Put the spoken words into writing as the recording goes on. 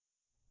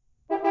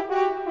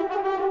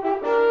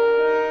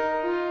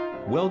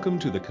Welcome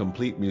to The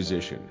Complete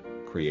Musician,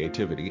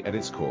 creativity at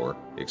its core,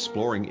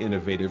 exploring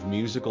innovative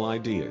musical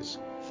ideas,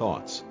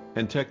 thoughts,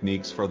 and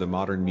techniques for the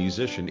modern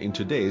musician in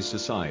today's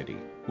society,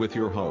 with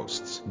your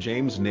hosts,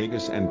 James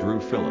Nagus and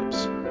Drew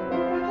Phillips.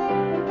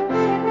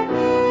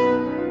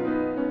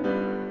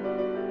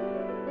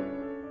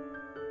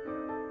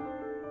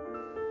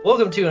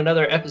 Welcome to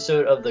another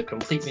episode of the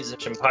Complete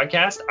Musician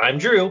Podcast. I'm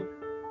Drew.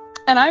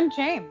 And I'm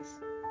James.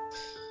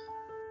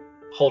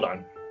 Hold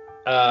on.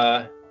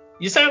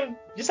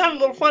 You sound a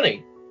little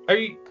funny. Are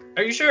you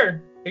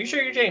sure? Are you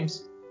sure you're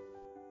James?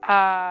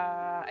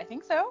 I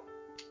think so.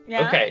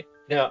 Yeah. Okay.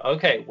 No.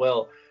 Okay.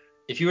 Well,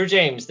 if you were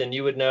James, then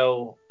you would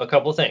know a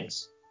couple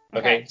things.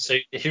 Okay. So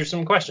here's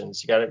some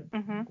questions. You gotta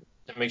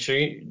make sure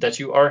that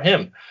you are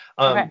him.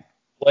 Okay.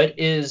 What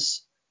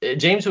is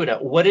James would know?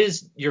 What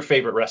is your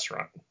favorite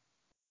restaurant?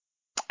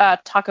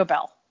 Taco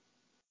Bell.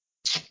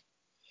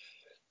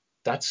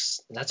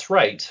 That's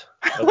right.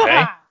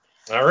 Okay.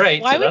 All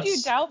right. Why would you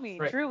doubt me,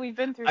 right. Drew? We've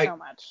been through so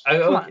much.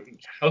 Come on.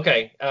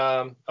 Okay.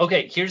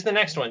 Okay. Here's the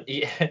next one.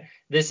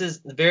 This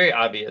is very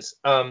obvious.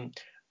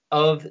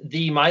 Of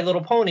the My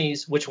Little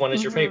Ponies, which one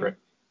is your favorite?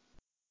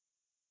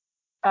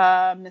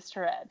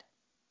 Mr. Ed.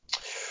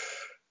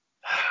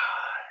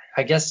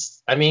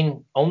 I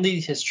mean, only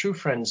his true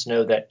friends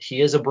know that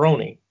he is a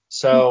brony.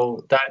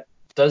 So that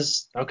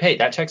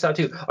checks out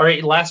too. All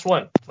right. Last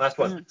one.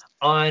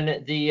 On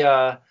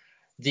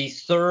the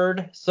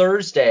third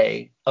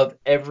Thursday of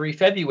every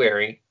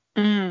February,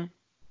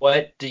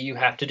 what do you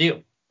have to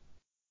do?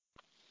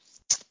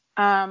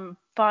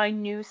 Buy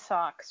new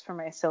socks for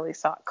my silly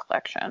sock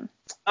collection.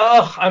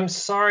 Oh, I'm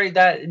sorry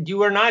that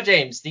you are not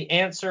James. The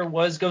answer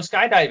was go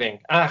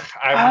skydiving. I'm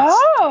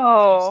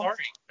sorry.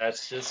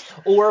 That's just,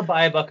 or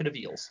buy a bucket of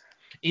eels.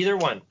 Either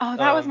one. Oh,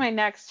 that was my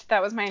next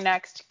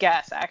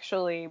guess,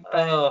 actually.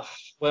 But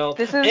well,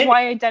 this is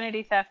why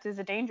identity theft is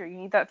a danger. You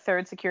need that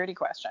third security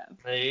question.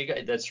 There you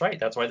go. That's right.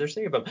 That's why there's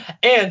three of them.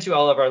 And to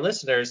all of our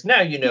listeners,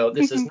 now you know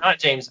this is not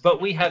James, but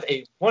we have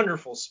a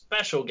wonderful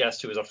special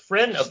guest who is a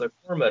friend of the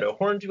Cormoto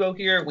Horn Duo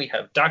here. We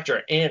have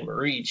Dr. Anne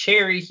Marie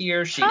Cherry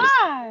here. She is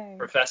a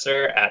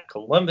professor at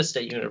Columbus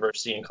State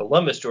University in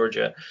Columbus,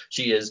 Georgia.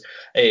 She is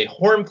a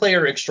horn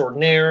player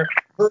extraordinaire,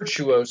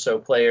 virtuoso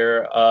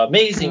player,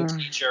 amazing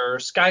teacher,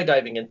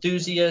 skydiving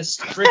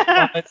enthusiast,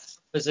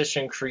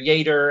 physician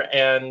creator,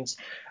 and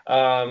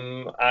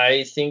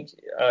I think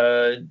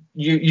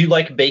you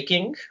like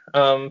baking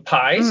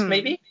pies,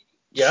 maybe?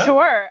 Yeah.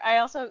 Sure. I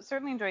also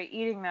certainly enjoy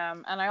eating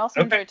them, and I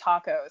also enjoy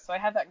tacos. So I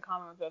have that in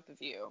common with both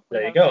of you.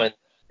 There you go,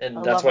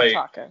 and that's why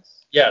tacos.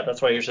 Yeah,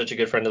 that's why you're such a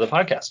good friend of the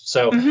podcast.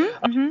 So.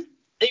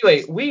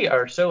 Anyway, we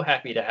are so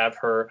happy to have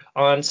her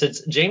on,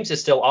 since James is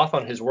still off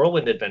on his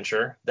whirlwind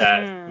adventure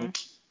that we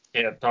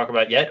can't talk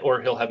about yet,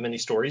 or he'll have many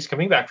stories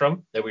coming back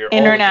from that we are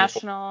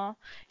international.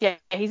 Yeah,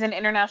 he's an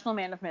international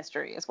man of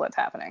mystery is what's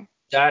happening.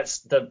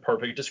 That's the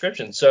perfect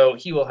description. So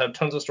he will have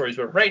tons of stories.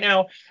 But right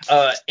now,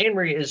 Anne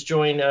Marie is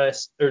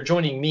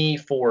joining me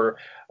for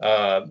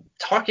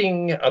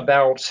talking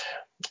about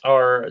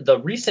the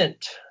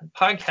recent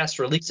podcast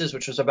releases,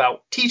 which was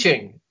about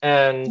teaching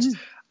and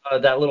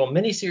that little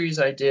mini series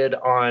I did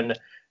on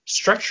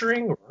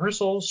structuring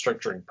rehearsals,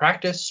 structuring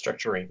practice,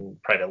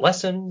 structuring private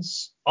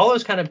lessons, all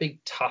those kind of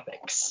big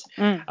topics.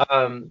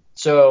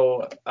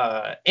 So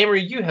Anne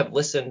Marie, you have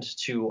listened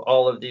to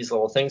all of these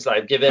little things that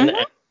I've given.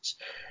 And,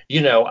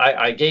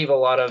 I gave a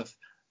lot of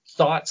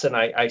thoughts and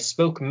I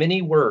spoke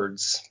many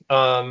words.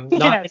 Not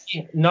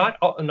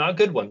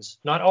good ones.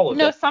 Not all of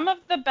them. No, some of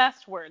the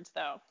best words,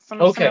 though. Some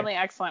really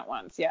excellent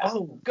ones, yeah.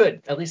 Oh,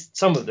 good. At least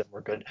some of them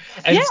were good.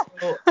 And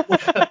so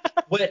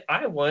what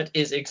I want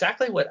is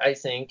exactly what I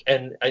think,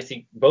 and I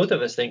think both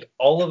of us think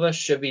all of us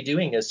should be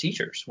doing as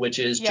teachers, which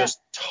is just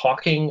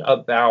talking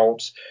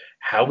about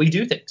how we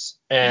do things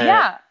and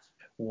how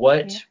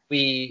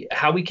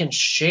we can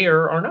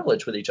share our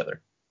knowledge with each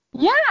other.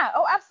 Yeah.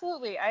 Oh,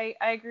 absolutely. I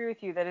agree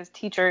with you that as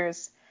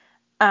teachers,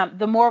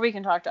 the more we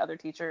can talk to other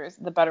teachers,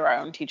 the better our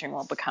own teaching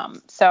will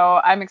become.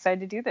 So I'm excited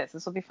to do this.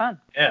 This will be fun.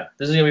 Yeah,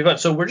 this is going to be fun.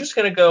 So we're just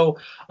going to go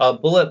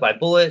bullet by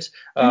bullet,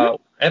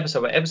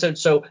 episode by episode.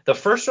 So the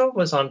first one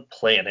was on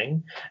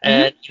planning.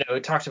 And,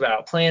 it talked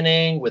about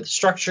planning with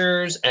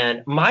structures.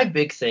 And my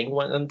big thing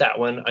on that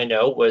one, I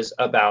know, was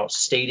about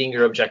stating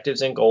your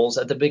objectives and goals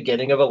at the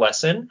beginning of a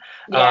lesson.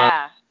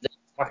 Yeah.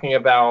 Talking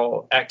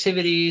about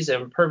activities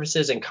and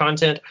purposes and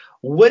content.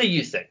 What do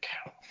you think?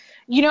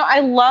 I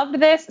loved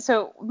this.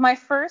 So my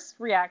first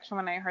reaction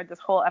when I heard this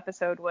whole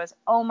episode was,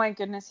 oh my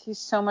goodness, he's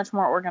so much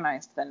more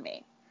organized than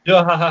me.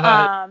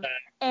 And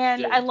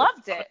I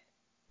loved it.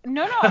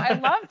 No, I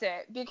loved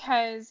it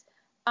because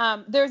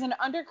there's an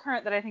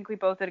undercurrent that I think we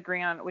both would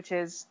agree on, which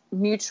is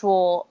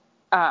mutual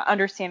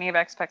understanding of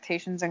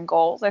expectations and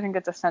goals. I think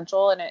it's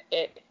essential, and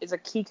it is a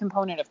key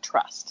component of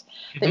trust,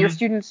 that your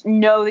students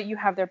know that you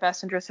have their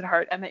best interest at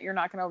heart and that you're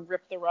not going to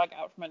rip the rug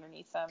out from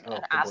underneath them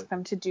and ask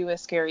them to do a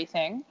scary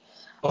thing.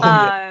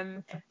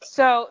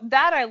 So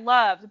that I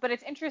loved, but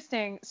it's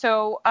interesting.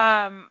 So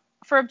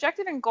for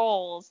objective and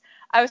goals,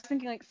 I was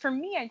thinking, like, for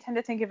me, I tend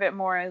to think of it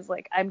more as,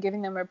 like, I'm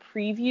giving them a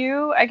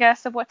preview, I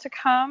guess, of what to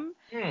come.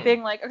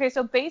 Being like, okay,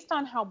 so based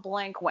on how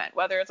blank went,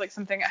 whether it's, like,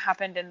 something that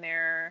happened in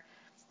their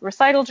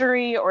recital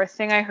jury or a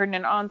thing I heard in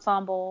an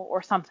ensemble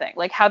or something,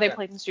 like how they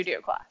played in studio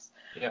class.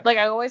 Yeah. Like,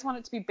 I always want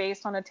it to be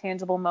based on a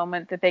tangible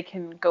moment that they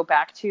can go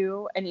back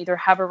to and either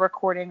have a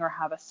recording or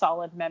have a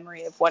solid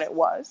memory of what it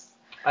was.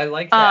 I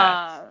like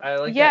that. I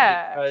like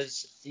that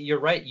because you're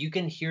right. You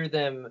can hear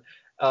them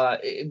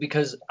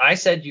because I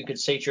said you could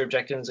state your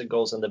objectives and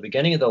goals in the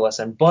beginning of the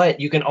lesson, but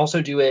you can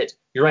also do it,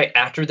 you're right,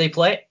 after they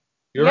play.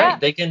 You're right.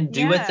 They can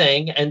do a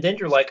thing, and then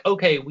you're like,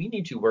 okay, we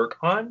need to work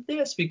on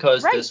this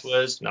because this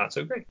was not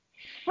so great.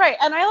 Right.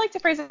 And I like to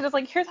phrase it as,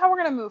 like, here's how we're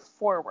going to move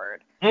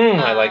forward.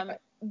 I like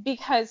that.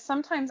 Because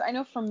sometimes, I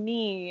know for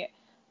me,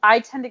 I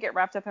tend to get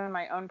wrapped up in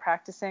my own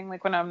practicing,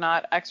 like when I'm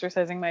not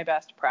exercising my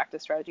best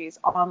practice strategies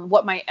on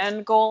what my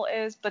end goal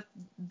is, but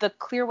the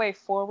clear way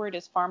forward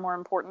is far more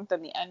important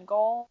than the end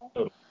goal.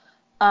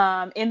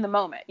 In the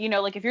moment, you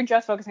know, like if you're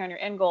just focusing on your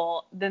end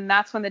goal, then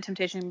that's when the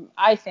temptation,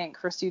 I think,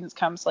 for students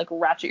comes to, like,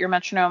 ratchet your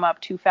metronome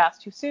up too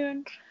fast, too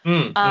soon,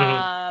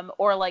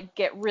 or like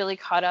get really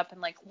caught up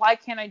in, like, why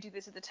can't I do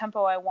this at the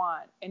tempo I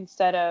want,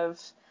 instead of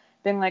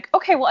being like,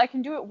 okay, well, I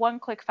can do it one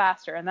click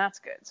faster, and that's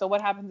good. So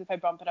what happens if I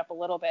bump it up a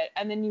little bit?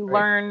 And then you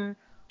learn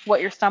what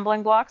your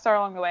stumbling blocks are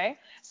along the way.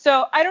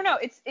 So I don't know,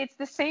 it's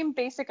the same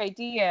basic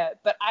idea,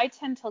 but I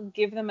tend to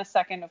give them a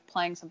second of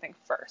playing something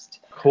first.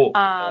 Cool.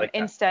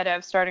 Instead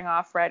of starting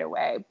off right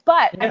away.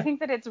 But I think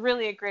that it's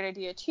really a great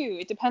idea too.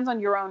 It depends on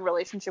your own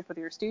relationship with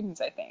your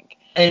students, I think.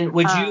 And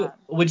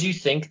would you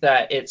think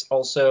that it's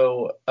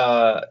also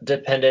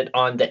dependent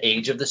on the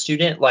age of the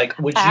student? Like,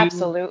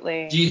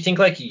 absolutely. Do you think,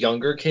 like,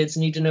 younger kids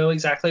need to know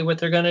exactly what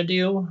they're gonna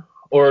do,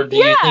 or do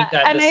you think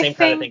that the same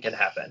kind of thing can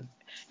happen?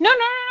 No.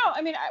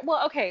 I mean,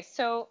 okay,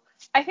 so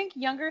I think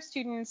younger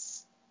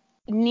students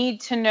need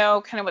to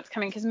know kind of what's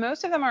coming, because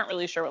most of them aren't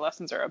really sure what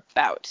lessons are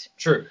about.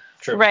 True.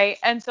 Right.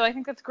 And so I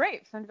think that's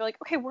great for them to be like,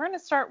 okay, we're going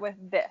to start with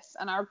this,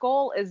 and our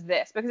goal is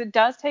this, because it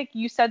does take,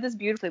 you said this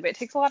beautifully, but it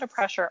takes a lot of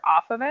pressure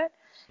off of it.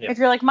 If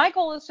you're like, my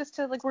goal is just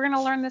to, like, we're going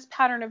to learn this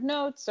pattern of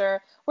notes,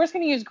 or we're just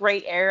going to use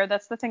great air.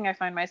 That's the thing I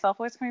find myself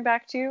always coming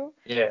back to.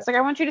 Yeah. It's like,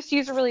 I want you to just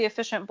use a really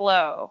efficient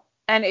blow.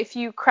 And if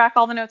you crack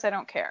all the notes, I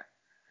don't care.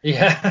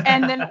 Yeah.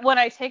 And then when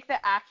I take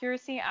the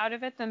accuracy out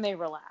of it, then they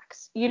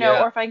relax, you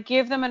know, or if I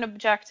give them an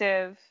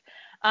objective,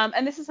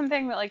 and this is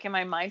something that, like, in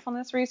my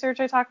mindfulness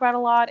research, I talk about a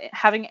lot,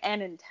 having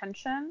an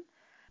intention,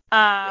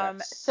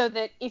 so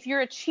that if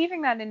you're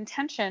achieving that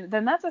intention,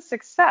 then that's a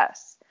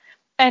success.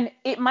 And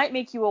it might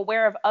make you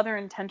aware of other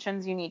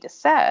intentions you need to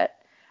set,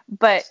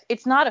 but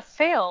it's not a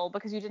fail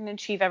because you didn't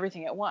achieve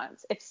everything at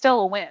once. It's still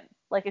a win.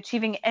 Like,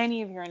 achieving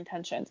any of your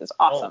intentions is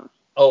awesome.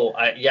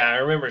 I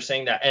remember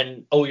saying that.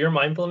 And your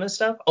mindfulness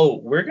stuff.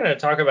 We're gonna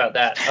talk about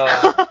that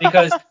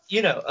because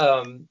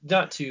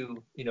not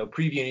to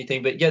preview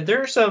anything, but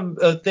there are some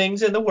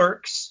things in the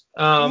works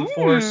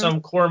for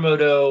some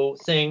Quormodo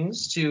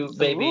things to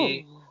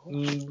maybe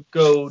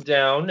go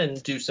down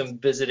and do some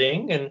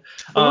visiting, and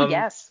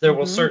there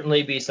will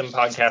certainly be some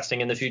podcasting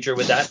in the future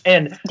with that.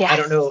 And I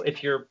don't know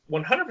if you're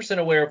 100%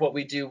 aware of what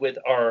we do with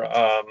our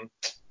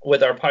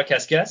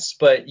podcast guests,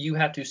 but you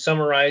have to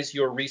summarize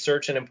your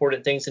research and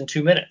important things in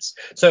 2 minutes.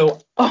 So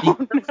be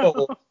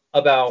careful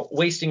about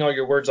wasting all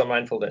your words on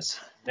mindfulness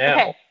now.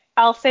 Okay,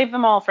 I'll save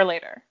them all for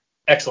later.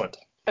 Excellent.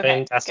 Okay,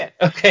 fantastic.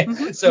 Good.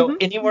 Okay, so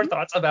any more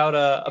thoughts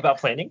about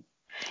planning?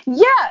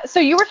 Yeah, so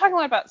you were talking a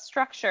lot about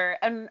structure,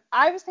 and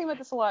I was thinking about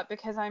this a lot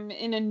because I'm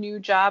in a new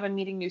job and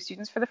meeting new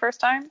students for the first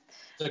time.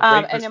 It's a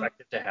great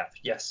perspective to have,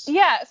 yes.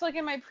 Yeah, so like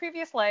in my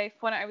previous life,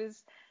 when I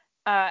was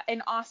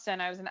in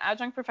Austin, I was an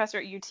adjunct professor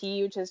at UT,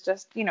 which is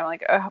just,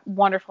 like a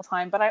wonderful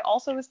time, but I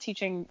also was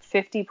teaching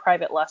 50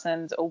 private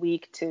lessons a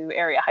week to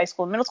area high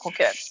school and middle school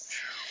kids.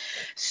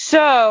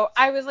 So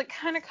I was like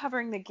kind of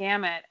covering the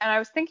gamut, and I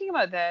was thinking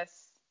about this.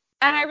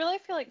 And I really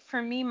feel like for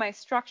me, my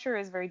structure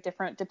is very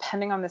different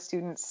depending on the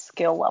student's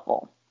skill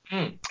level.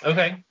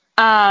 Okay.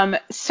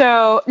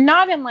 So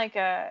not in like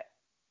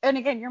and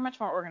again, you're much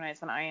more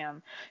organized than I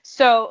am.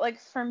 So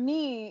like for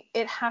me,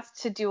 it has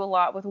to do a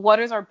lot with what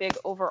is our big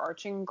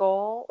overarching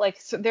goal.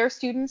 Like, so there are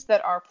students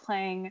that are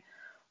playing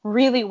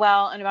really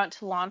well and about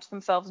to launch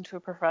themselves into a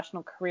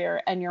professional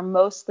career, and you're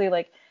mostly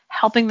like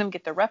helping them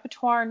get the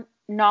repertoire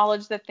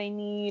knowledge that they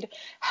need,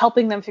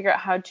 helping them figure out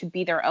how to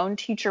be their own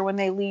teacher when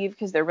they leave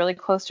because they're really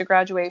close to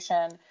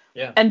graduation.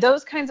 Yeah. And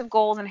those kinds of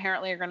goals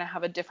inherently are going to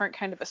have a different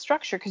kind of a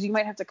structure because you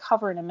might have to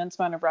cover an immense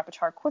amount of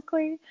repertoire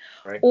quickly,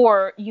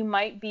 or you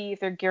might be, if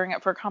they're gearing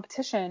up for a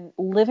competition,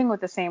 living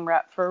with the same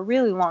rep for a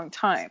really long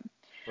time.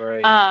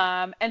 Right.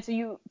 And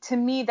so to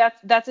me,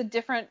 that's a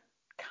different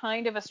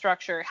kind of a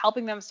structure,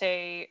 helping them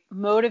stay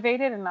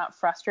motivated and not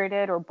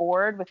frustrated or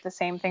bored with the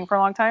same thing for a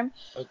long time.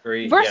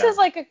 Agreed. Versus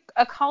like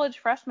a college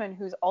freshman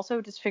who's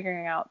also just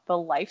figuring out the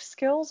life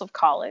skills of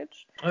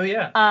college. Oh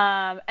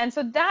yeah. And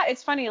so that,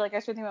 it's funny, like I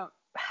started thinking about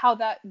how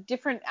that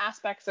different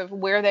aspects of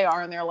where they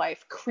are in their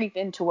life creep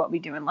into what we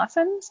do in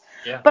lessons.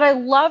 Yeah. But I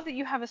love that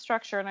you have a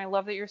structure, and I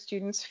love that your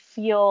students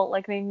feel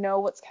like they know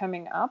what's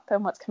coming up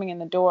and what's coming in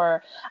the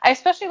door. I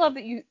especially love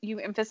that you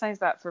emphasize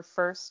that for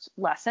first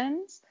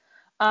lessons.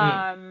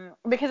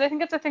 Because I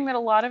think it's a thing that a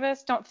lot of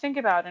us don't think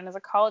about. And as a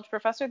college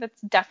professor,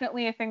 that's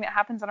definitely a thing that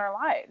happens in our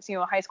lives. You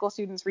know, high school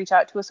students reach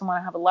out to us and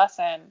want to have a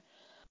lesson.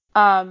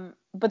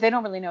 But they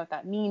don't really know what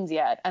that means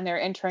yet. And they're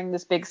entering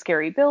this big,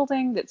 scary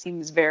building that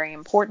seems very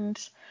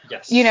important.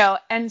 Yes. You know,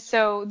 and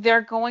so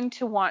they're going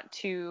to want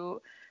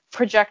to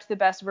project the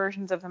best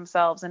versions of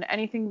themselves, and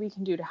anything we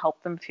can do to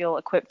help them feel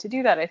equipped to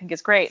do that, I think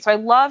is great. So I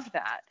love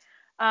that.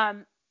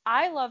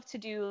 I love to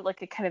do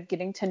like a kind of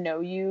getting to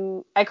know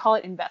you. I call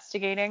it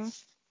investigating.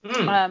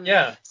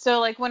 Yeah. So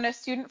like when a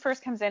student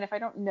first comes in, if I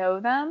don't know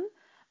them,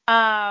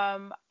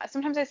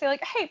 sometimes I say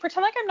like, hey,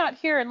 pretend like I'm not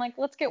here and like,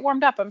 let's get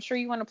warmed up. I'm sure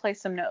you want to play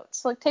some notes.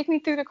 So, like, take me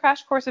through the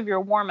crash course of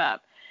your warm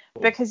up,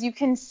 because you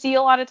can see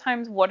a lot of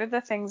times what are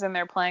the things in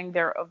their playing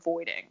they're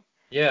avoiding.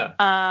 Yeah.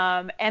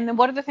 And then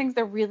what are the things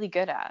they're really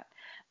good at.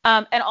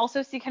 And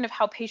also see kind of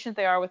how patient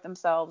they are with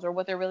themselves, or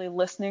what they're really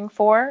listening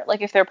for.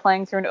 Like if they're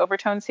playing through an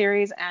overtone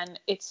series and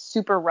it's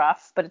super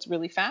rough, but it's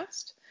really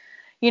fast,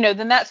 you know,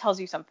 then that tells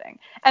you something.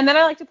 And then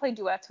I like to play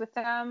duets with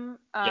them.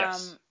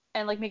 Yes.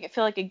 And like make it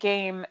feel like a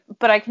game,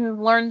 but I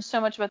can learn so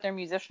much about their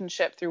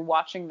musicianship through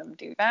watching them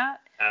do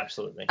that.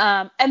 Absolutely.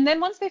 And then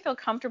once they feel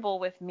comfortable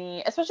with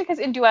me, especially because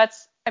in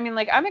duets, I mean,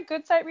 like, I'm a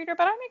good sight reader,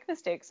 but I make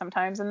mistakes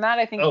sometimes. And that,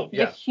 I think,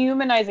 the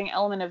humanizing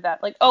element of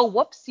that, like, oh,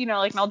 whoops, you know,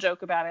 like, and I'll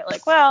joke about it.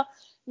 Like, well,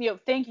 you know,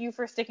 thank you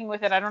for sticking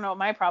with it. I don't know what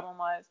my problem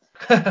was.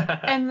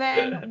 And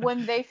then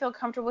when they feel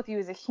comfortable with you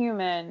as a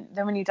human,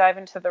 then when you dive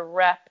into the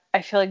rep,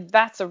 I feel like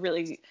that's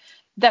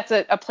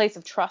a place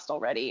of trust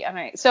already.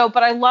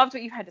 But I loved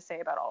what you had to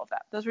say about all of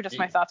that. Those were just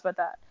my thoughts about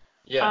that.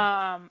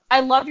 Yeah. I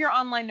love your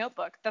online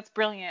notebook. That's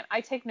brilliant.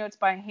 I take notes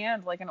by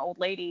hand like an old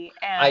lady.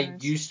 And I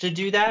used to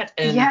do that,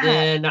 and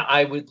then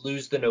I would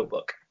lose the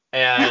notebook.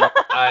 And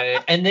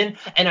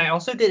I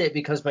also did it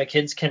because my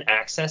kids can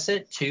access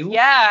it too.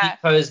 Yeah.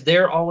 Because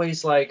they're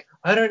always like,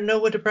 I don't know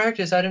what to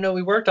practice. I don't know what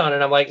we worked on.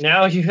 And I'm like,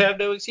 now you have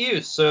no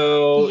excuse.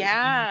 So you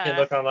can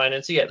look online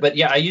and see it. But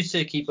yeah, I used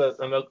to keep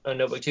a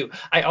notebook too.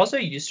 I also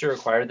used to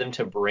require them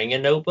to bring a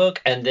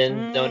notebook, and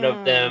then none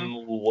of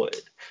them would.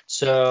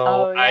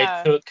 So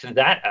I took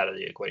that out of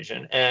the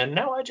equation, and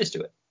now I just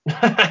do it.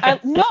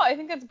 No, I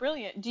think that's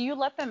brilliant. Do you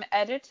let them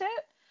edit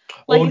it?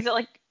 Like, is it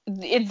like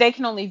they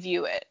can only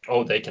view it?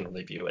 Oh, they can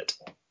only view it.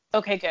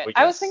 Okay, good.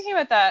 I was thinking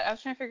about that. I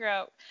was trying to figure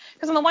out,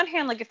 because on the one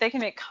hand, like, if they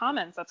can make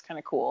comments, that's kind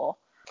of cool.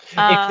 It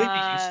could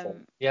be useful.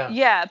 Yeah.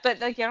 Yeah,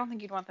 but like, I don't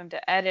think you'd want them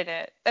to edit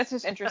it. That's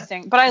just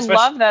interesting. But I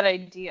love that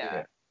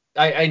idea.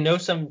 I know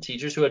some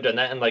teachers who have done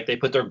that, and like they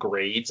put their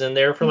grades in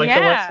there for like the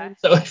lesson.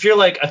 So if you're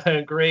like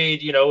a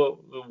grade, you know,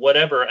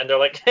 whatever, and they're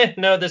like,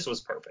 no, this was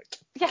perfect.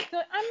 Yeah, I'm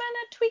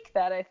gonna tweak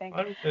that, I think.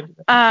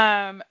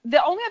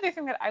 The only other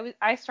thing that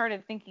I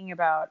started thinking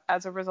about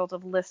as a result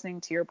of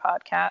listening to your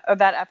podcast, or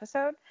that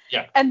episode,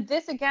 and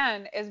this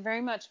again is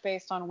very much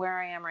based on where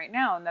I am right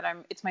now, and that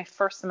it's my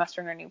first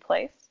semester in a new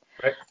place.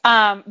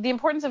 Right. The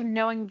importance of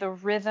knowing the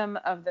rhythm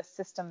of the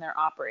system they're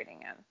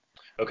operating in.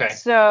 Okay.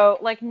 So,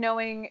 like,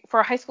 knowing for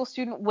a high school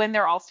student when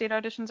their all-state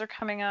auditions are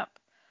coming up.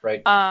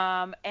 Right.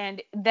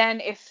 And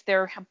then if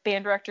their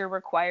band director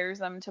requires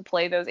them to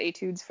play those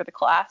etudes for the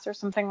class or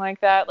something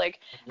like that, like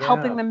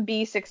helping them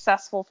be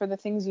successful for the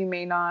things you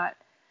may not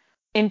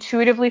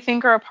intuitively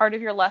think are a part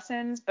of your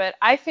lessons. But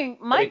I think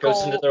it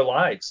goes into their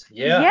lives.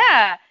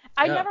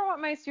 I never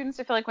want my students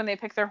to feel like when they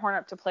pick their horn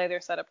up to play, they're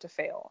set up to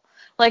fail.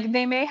 Like,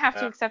 they may have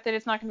to accept that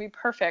it's not going to be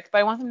perfect, but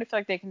I want them to feel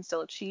like they can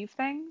still achieve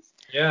things.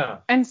 Yeah.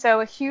 And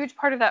so a huge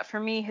part of that for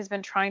me has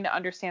been trying to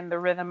understand the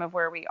rhythm of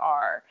where we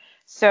are.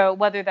 So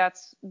whether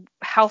that's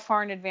how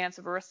far in advance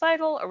of a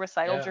recital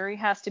jury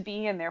has to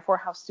be, and therefore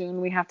how soon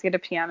we have to get a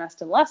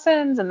pianist in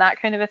lessons and that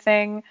kind of a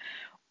thing,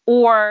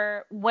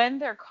 or when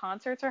their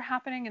concerts are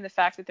happening and the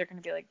fact that they're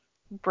going to be like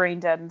brain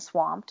dead and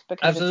swamped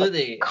because it's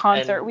like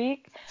concert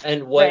week,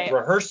 and what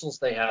rehearsals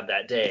they have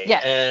that day,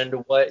 and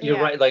what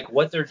you're right, like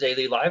what their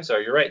daily lives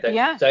are. You're right,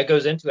 that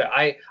goes into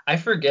it. I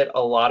forget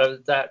a lot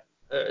of that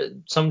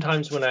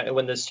sometimes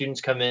when the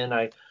students come in.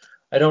 I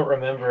don't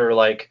remember,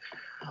 like,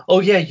 oh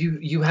yeah,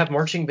 you have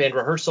marching band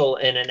rehearsal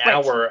in an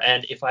hour,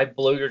 and if I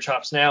blow your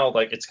chops now,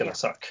 like, it's gonna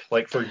suck,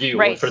 like, for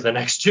you for the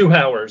next 2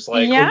 hours,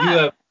 like, or you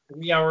have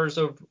 3 hours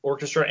of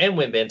orchestra and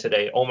wind band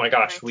today. Oh my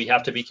gosh, we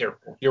have to be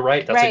careful. You're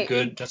right. That's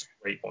a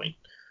great point.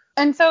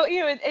 And so,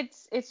 you know,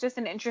 it's just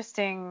an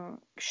interesting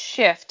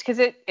shift, because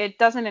it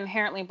doesn't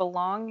inherently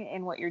belong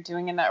in what you're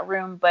doing in that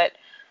room, but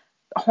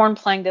horn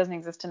playing doesn't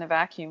exist in a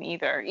vacuum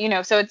either, you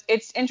know. So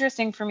it's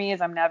interesting for me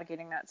as I'm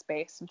navigating that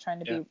space. I'm trying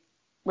to be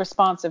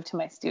responsive to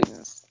my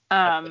students.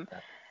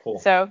 Cool.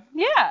 So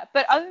yeah,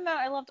 but other than that,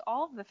 I loved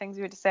all of the things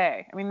you had to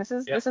say. I mean, this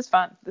is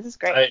fun. This is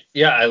great.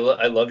 I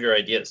love your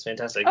ideas.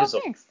 Fantastic.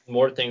 Thanks.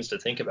 More things to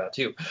think about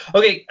too.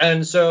 Okay,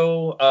 and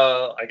so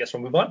I guess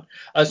we'll move on.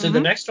 So the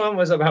next one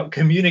was about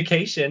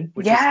communication,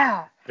 which is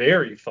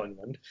very fun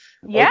one.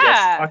 Yeah. Oh,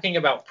 yes. Talking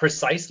about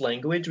precise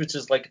language, which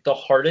is like the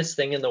hardest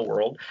thing in the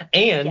world,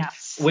 and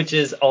which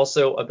is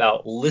also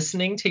about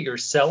listening to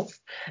yourself.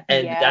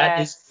 And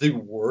that is the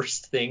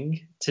worst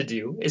thing to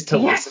do, is to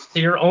listen to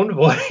your own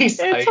voice.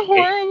 It's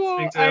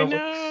horrible. I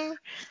know.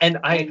 And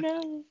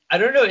I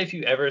don't know if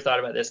you ever thought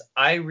about this.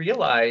 I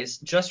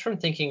realized just from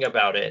thinking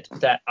about it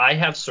that I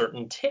have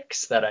certain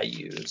tics that I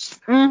use.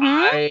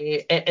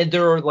 And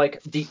there are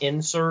like the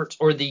insert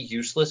or the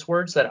useless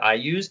words that I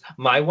use.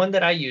 My one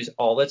that I use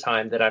all the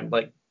time that I'm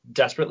like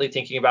desperately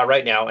thinking about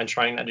right now and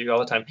trying not to do all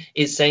the time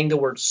is saying the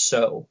word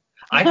so.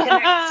 I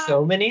connect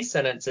so many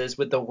sentences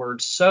with the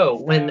word so.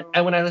 When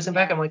I listen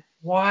back, I'm like,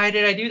 why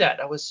did I do that?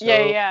 That was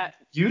so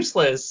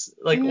useless.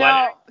 Like,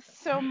 why?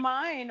 So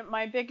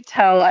my big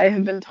tell, I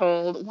have been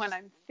told, when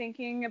I'm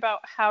thinking about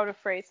how to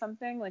phrase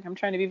something, like I'm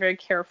trying to be very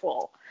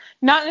careful,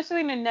 not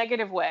necessarily in a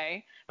negative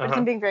way, but just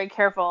I'm being very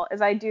careful,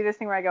 is I do this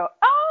thing where I go,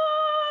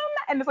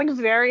 and it's like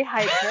very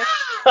high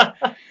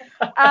pitched.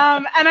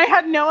 And I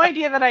had no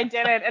idea that I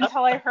did it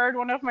until I heard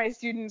one of my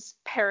students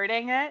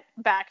parroting it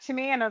back to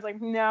me, and I was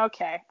like, no,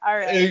 okay, all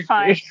right,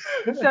 fine.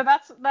 So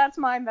that's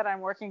mine that I'm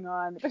working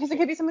on, because it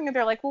could be something that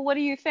they're like, well, what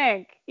do you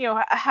think? You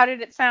know, how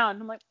did it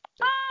sound? I'm like,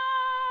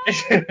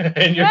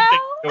 and you're thinking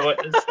of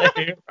what to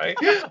say, right?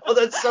 Oh,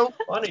 that's so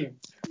funny.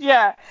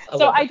 Yeah.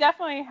 So I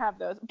definitely have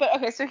those. But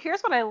okay, so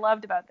here's what I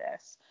loved about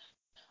this.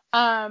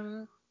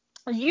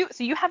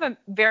 You have a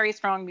very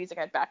strong music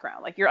ed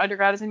background. Like your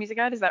undergrad is in music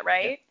ed, is that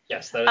right?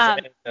 Yes, that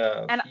is.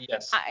 And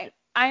yes.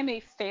 I'm a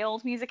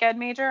failed music ed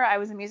major. I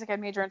was a music ed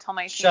major until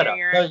my senior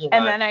year,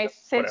 and then I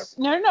switched.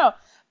 No.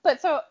 But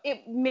so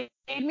it made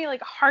me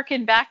like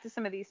harken back to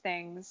some of these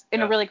things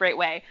in a really great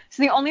way.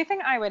 So the only thing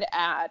I would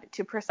add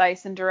to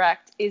precise and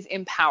direct is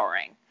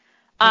empowering.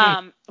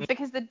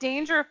 Because the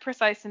danger of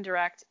precise and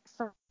direct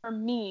for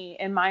me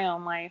in my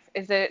own life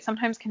is that it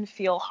sometimes can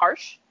feel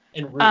harsh.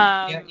 And rude.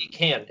 It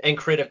can. And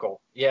critical.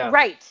 Yeah.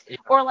 Right. Yeah.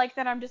 Or like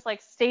that I'm just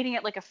like stating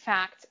it like a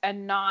fact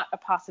and not a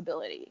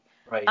possibility.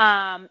 Right.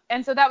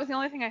 And so that was the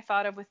only thing I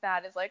thought of with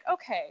that, is like,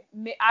 okay,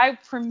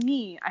 for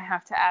me, I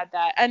have to add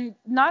that. And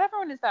not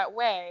everyone is that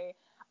way.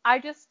 I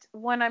just,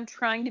 when I'm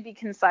trying to be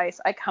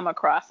concise, I come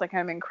across like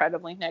I'm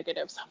incredibly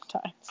negative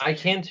sometimes. I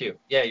can too.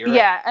 Yeah, you're right.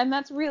 Yeah, and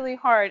that's really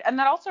hard. And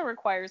that also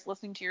requires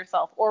listening to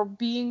yourself or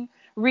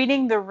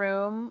reading the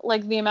room.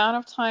 Like the amount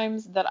of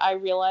times that I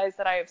realize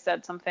that I have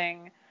said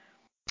something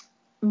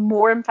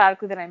more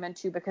emphatically than I meant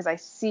to, because I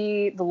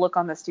see the look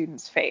on the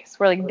student's face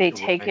where like they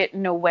take it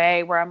in a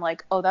way where I'm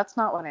like, oh, that's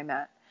not what I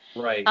meant.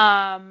 Right.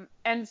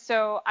 And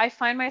so I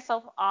find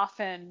myself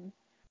often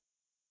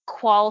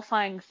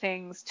qualifying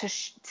things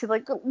to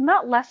like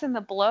not lessen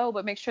the blow,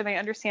 but make sure they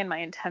understand my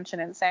intention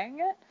in saying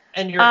it.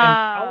 And you're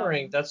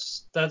empowering.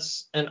 That's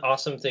an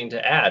awesome thing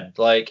to add.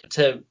 Like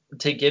to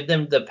give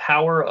them the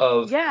power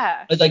of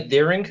like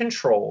they're in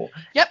control.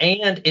 Yep.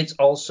 And it's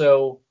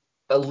also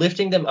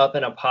lifting them up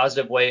in a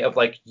positive way of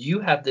like, you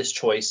have this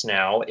choice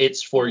now.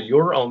 It's for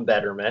your own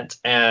betterment,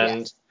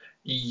 and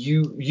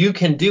you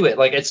can do it.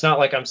 Like, it's not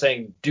like I'm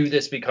saying do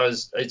this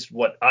because it's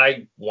what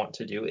I want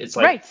to do. It's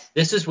like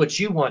this is what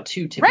you want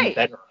to be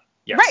better.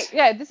 Yes. Right.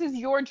 Yeah. This is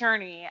your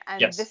journey,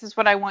 and this is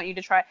what I want you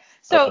to try.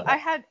 So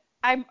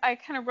I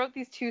kind of wrote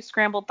these two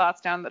scrambled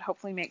thoughts down that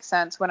hopefully make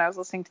sense when I was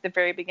listening to the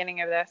very beginning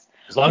of this.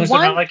 As long as they're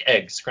not like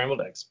eggs, scrambled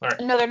eggs. All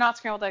right. No, they're not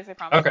scrambled eggs, I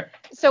promise. Okay.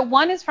 So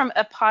one is from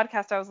a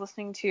podcast I was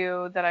listening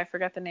to that I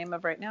forget the name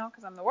of right now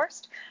because I'm the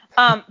worst.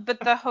 But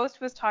the host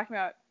was talking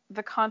about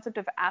the concept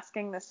of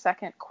asking the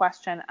second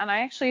question. And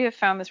I actually have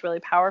found this really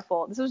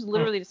powerful. This was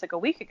literally just like a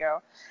week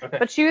ago. Okay.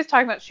 But she was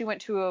talking about she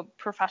went to a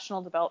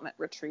professional development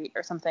retreat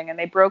or something, and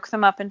they broke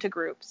them up into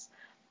groups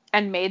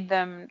and made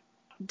them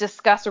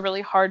discuss a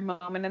really hard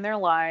moment in their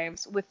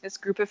lives with this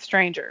group of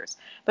strangers.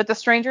 But the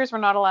strangers were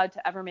not allowed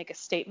to ever make a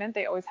statement.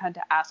 They always had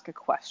to ask a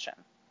question.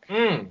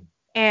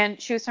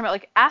 And she was talking about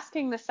like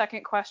asking the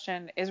second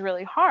question is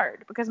really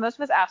hard because most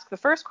of us ask the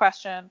first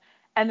question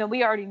and then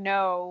we already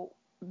know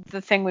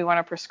the thing we want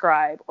to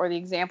prescribe or the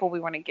example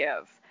we want to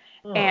give.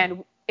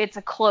 And it's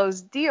a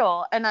closed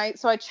deal. And I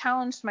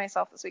challenged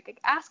myself this week, like,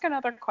 ask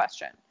another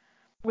question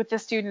with the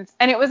students.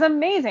 And it was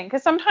amazing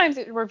because sometimes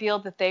it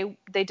revealed that they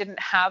didn't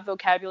have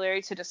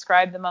vocabulary to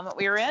describe the moment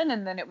we were in.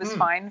 And then it was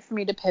fine for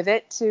me to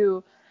pivot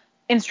to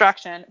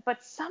instruction.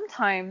 But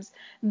sometimes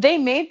they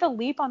made the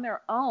leap on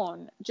their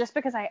own just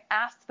because I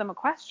asked them a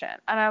question.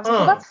 And I was like,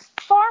 well, that's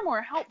far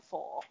more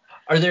helpful.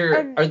 Is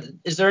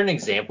there an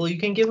example you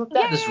can give of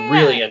that? That's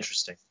really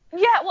interesting.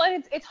 Yeah, well,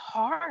 and it's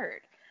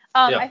hard.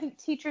 I think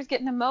teachers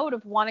get in the mode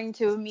of wanting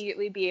to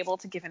immediately be able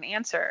to give an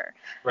answer.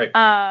 Right.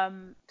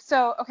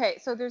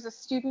 So there's a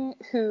student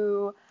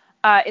who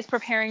is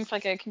preparing for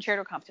like a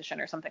concerto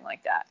competition or something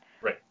like that.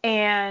 Right.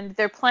 And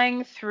they're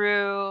playing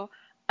through,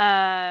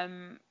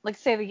 like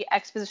say the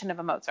exposition of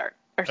a Mozart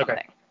or something.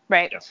 Okay.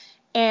 Right. Yeah.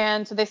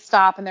 And so they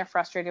stop and they're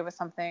frustrated with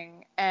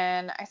something.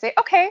 And I say,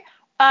 okay,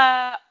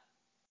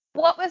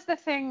 what was the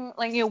thing,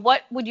 like, you know,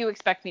 what would you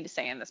expect me to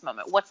say in this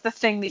moment? What's the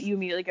thing that you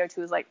immediately go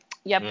to is like,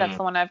 yep, that's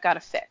the one I've got to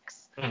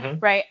fix. Mm-hmm.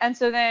 right? And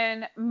so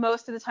then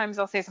most of the times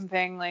I'll say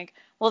something like,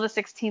 well, the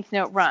 16th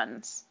note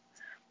runs,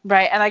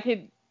 right? And I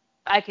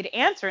could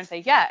answer and say,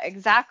 yeah,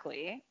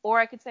 exactly. Or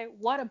I could say,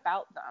 what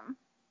about them?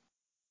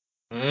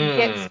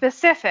 Get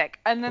specific.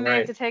 And then they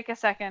have to take a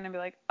second and be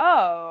like,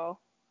 oh.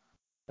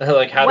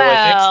 Like, how do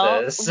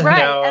I fix this? Right.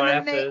 Now and I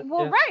then have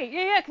to, right.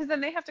 Yeah. Because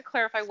then they have to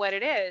clarify what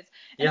it is.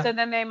 And so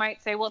then they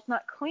might say, well, it's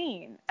not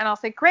clean. And I'll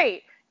say,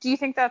 great. Do you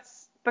think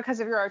that's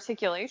because of your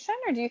articulation,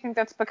 or do you think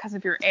that's because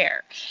of your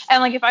air?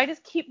 And like, if I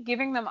just keep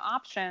giving them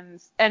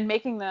options and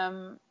making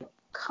them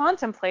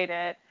contemplate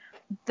it,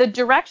 the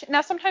direction. Now,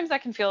 sometimes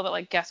that can feel a bit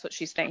like, guess what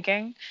she's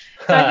thinking.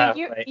 So I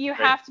think you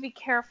have to be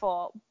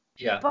careful.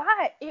 Yeah. But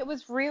it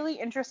was really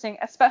interesting,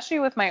 especially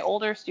with my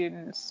older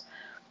students,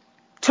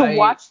 to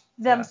watch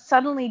them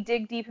suddenly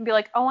dig deep and be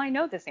like, oh, I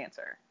know this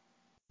answer.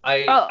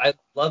 I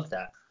love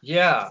that.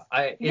 Yeah.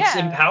 It's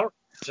empowering,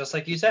 just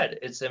like you said.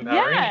 It's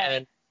empowering,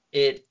 and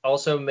it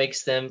also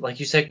makes them, like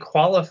you said,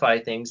 qualify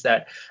things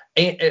that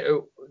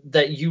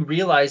you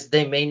realize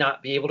they may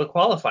not be able to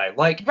qualify.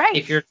 Like,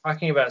 if you're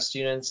talking about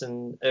students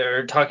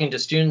or talking to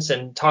students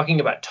and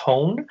talking about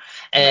tone,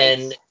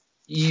 and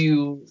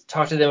you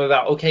talk to them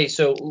about, okay,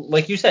 so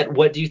like you said,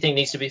 what do you think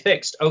needs to be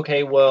fixed?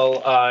 Okay,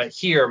 well,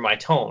 here, my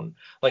tone.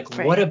 Like,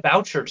 what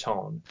about your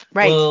tone?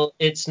 Well,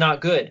 it's not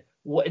good.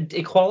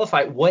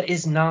 Qualify what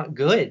is not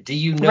good. Do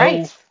you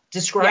know?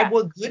 Describe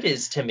what good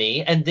is to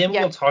me, and then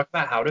we'll talk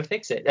about how to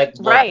fix it. That's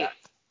that.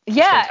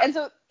 Yeah, and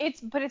so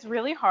it's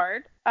really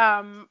hard.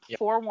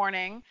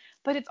 Forewarning,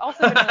 but it's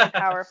also been really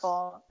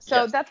powerful.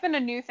 So that's been a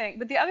new thing.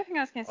 But the other thing I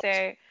was gonna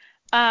say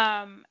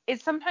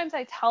is sometimes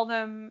I tell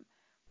them,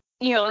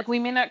 like, we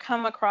may not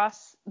come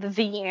across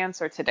the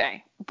answer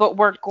today, but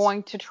we're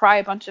going to try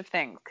a bunch of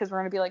things because we're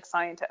going to be like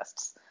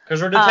scientists.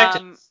 Because we're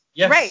detectives.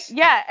 Yes. Right.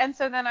 Yeah. And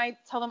so then I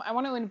tell them, I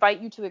want to invite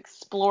you to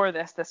explore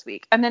this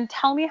week, and then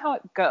tell me how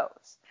it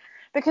goes.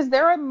 Because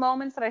there are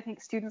moments that I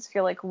think students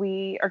feel like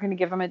we are going to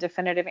give them a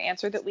definitive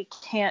answer that we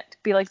can't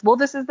be like, well,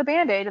 this is the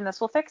Band-Aid and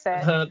this will fix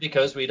it.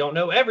 Because we don't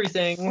know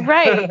everything.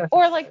 Right.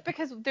 Or like,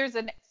 because there's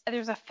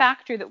a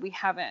factor that we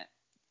haven't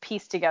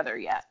pieced together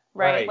yet.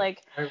 Right.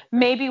 Like,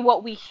 maybe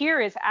what we hear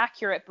is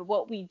accurate, but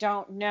what we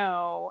don't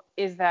know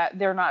is that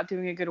they're not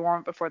doing a good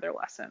warm-up before their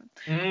lesson,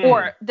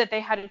 or that they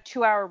had a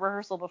 2-hour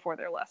rehearsal before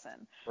their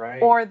lesson,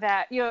 or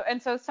that,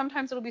 and so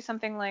sometimes it'll be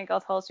something like,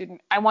 I'll tell a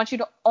student, I want you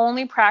to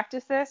only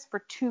practice this for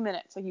 2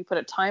 minutes. Like, you put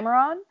a timer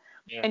on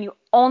and you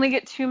only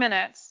get 2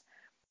 minutes,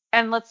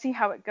 and let's see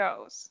how it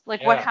goes.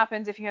 Like, what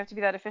happens if you have to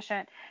be that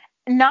efficient?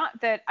 Not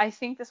that I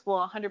think this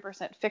will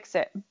 100% fix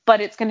it,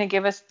 but it's going to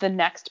give us the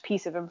next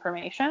piece of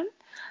information.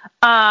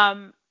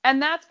 And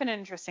that's been an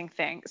interesting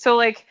thing. So,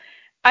 like,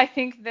 I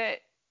think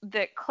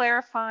that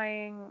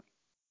clarifying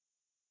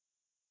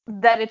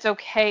that it's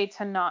okay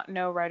to not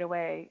know right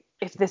away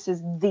if this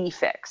is the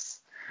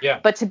fix. Yeah.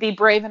 But to be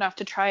brave enough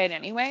to try it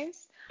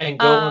anyways. And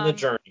go on the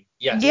journey.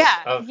 Yes.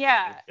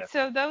 Yeah.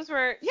 So those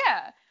were,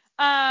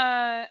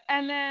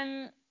 and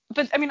then,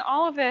 but I mean,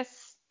 all of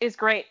this is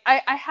great.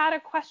 I had a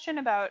question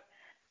about,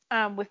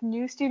 with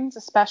new students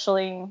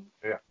especially,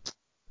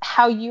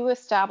 how you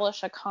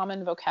establish a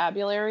common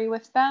vocabulary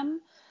with them.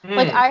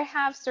 Like, I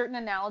have certain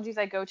analogies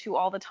I go to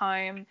all the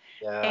time.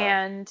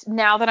 And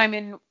now that I'm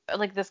in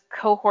like this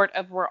cohort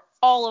of where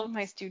all of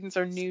my students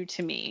are new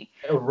to me.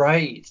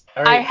 Right.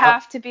 I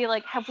have to be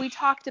like, have we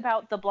talked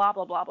about the blah,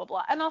 blah, blah, blah,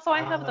 blah. And also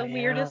I have the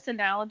weirdest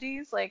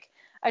analogies. Like,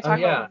 I talk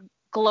about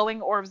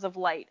glowing orbs of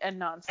light and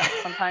nonsense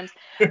sometimes.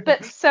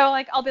 But so,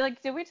 like, I'll be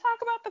like, did we talk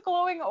about the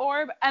glowing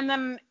orb? And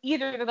then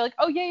either they're like,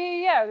 oh,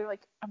 yeah. Or they're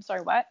like, I'm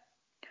sorry, what?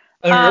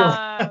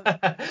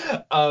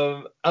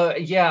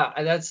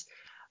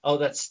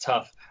 That's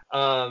tough.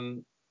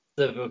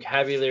 The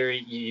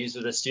vocabulary you use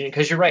with a student,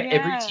 because you're right,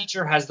 every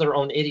teacher has their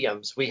own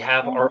idioms. We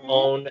have our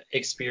own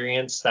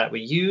experience that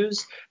we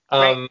use.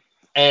 And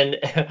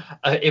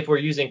if we're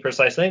using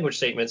precise language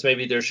statements,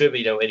 maybe there should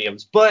be no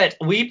idioms. But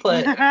we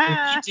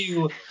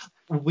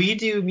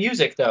do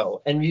music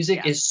though, and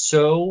music is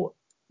so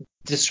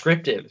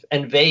descriptive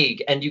and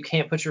vague, and you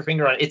can't put your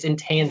finger on it. It's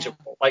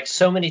intangible. Like,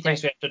 so many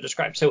things we have to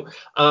describe. So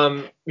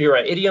you're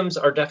right, idioms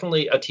are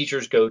definitely a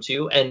teacher's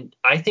go-to, and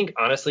I think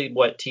honestly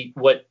what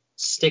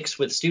sticks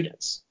with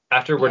students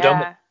after we're done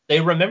with, they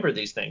remember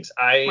these things.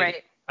 I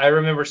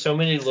remember so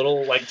many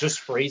little, like, just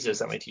phrases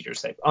that my teachers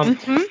say.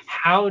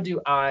 How do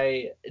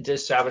I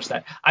establish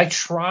that? I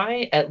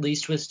try, at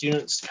least with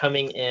students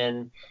coming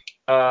in,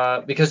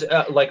 because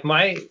like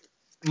my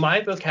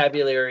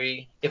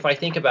vocabulary, if I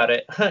think about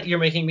it, you're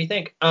making me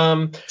think.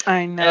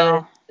 I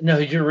know. No,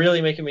 you're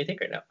really making me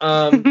think right now.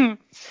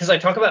 Because I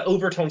talk about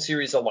overtone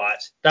series a lot.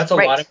 That's a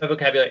lot of my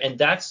vocabulary, and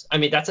that's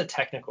a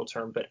technical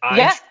term, but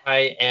I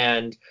try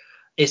and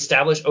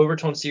establish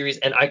overtone series,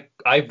 and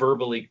I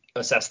verbally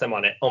assess them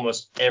on it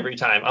almost every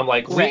time. I'm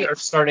like, we are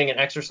starting an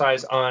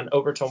exercise on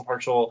overtone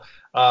partial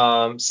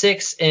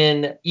 6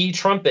 in E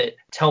trumpet.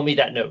 Tell me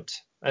that note.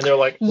 And they're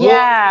like,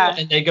 yeah,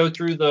 and they go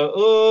through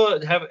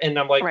and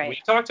I'm like, we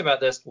talked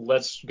about this.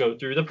 Let's go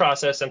through the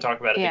process and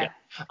talk about it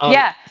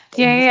again.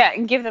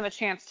 And give them a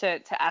chance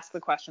to ask the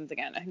questions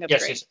again. I think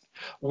that's great. Yes.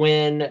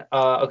 When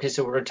okay,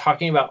 so we're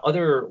talking about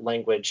other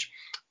language.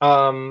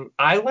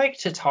 I like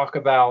to talk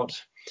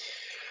about.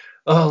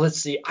 Oh,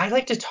 let's see. I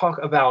like to talk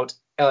about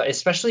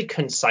especially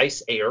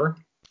concise air.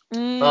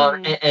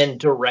 And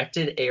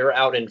directed air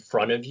out in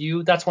front of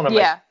you. That's one of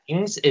my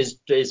things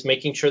is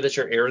making sure that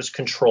your air is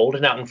controlled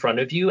and out in front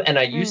of you. And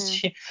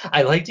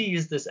I like to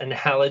use this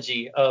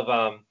analogy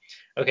of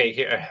okay,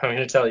 here I'm going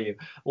to tell you.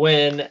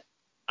 When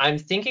I'm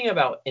thinking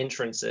about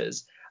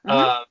entrances,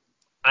 I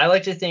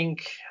like to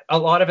think a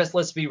lot of us,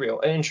 let's be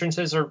real,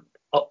 entrances are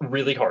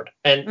really hard.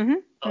 And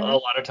a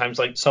lot of times,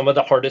 like some of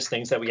the hardest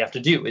things that we have to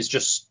do is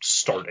just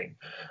starting.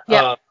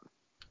 Yeah.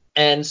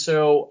 And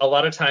so a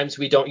lot of times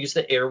we don't use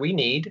the air we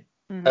need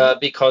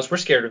because we're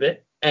scared of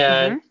it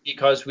and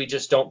because we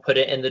just don't put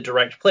it in the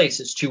direct place.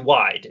 It's too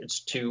wide.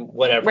 It's too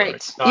whatever. Right.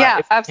 It's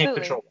not, absolutely. Can't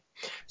control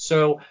it.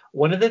 So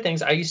one of the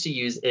things I used to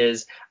use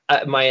is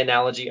my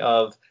analogy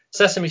of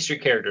Sesame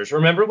Street characters.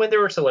 Remember when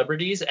there were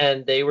celebrities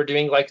and they were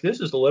doing like,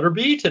 this is the letter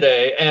B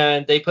today,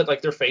 and they put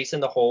like their face in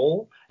the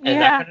hole and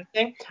that kind of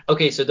thing?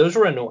 Okay, so those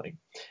were annoying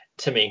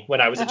to me when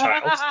I was a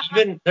child.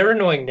 Even they're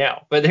annoying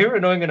now, but they were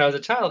annoying when I was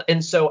a child.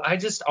 And so I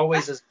just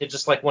always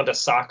just like want to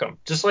sock them,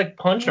 just like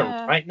punch them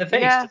right in the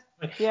face.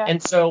 Yeah.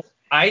 And so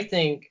I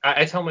think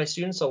I tell my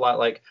students a lot,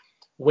 like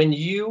when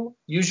you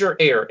use your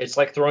air, it's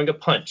like throwing a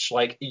punch.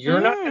 Like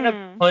you're not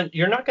gonna punch,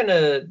 you're not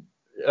gonna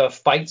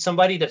fight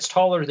somebody that's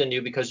taller than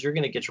you because you're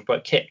going to get your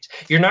butt kicked.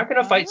 You're not going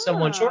to fight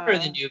someone shorter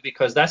than you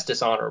because that's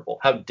dishonorable.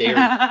 How dare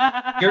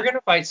you? You're going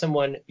to fight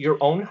someone your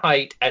own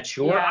height at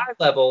your eye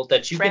level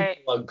that you can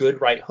do a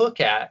good right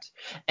hook at.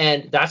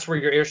 And that's where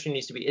your airstream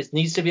needs to be. It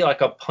needs to be like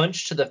a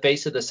punch to the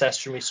face of the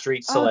Sesame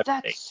Street celebrity.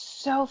 Oh, that's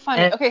so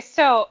funny. Okay,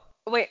 so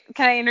wait,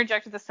 can I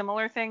interject with a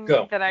similar thing?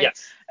 Go.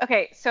 Yes.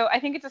 Okay, so I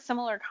think it's a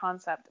similar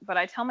concept, but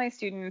I tell my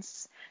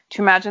students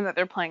to imagine that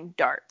they're playing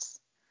darts.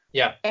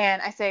 Yeah.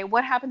 And I say,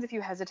 what happens if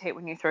you hesitate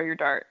when you throw your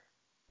dart?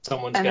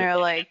 Someone's going to they're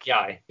like,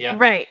 yeah.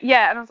 Right.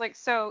 Yeah. And I was like,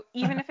 so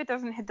even if it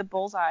doesn't hit the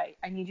bullseye,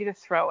 I need you to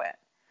throw it.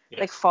 Yes.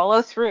 Like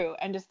follow through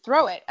and just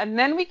throw it. And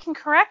then we can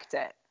correct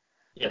it.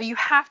 Yes. But you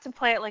have to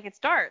play it like it's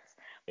darts.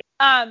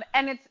 Yes.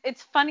 And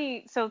it's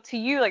funny. So to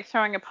you, like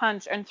throwing a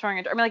punch and throwing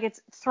a dart, I mean, like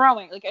it's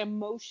throwing like an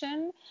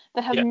emotion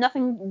that has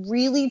nothing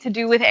really to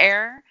do with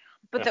air,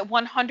 but that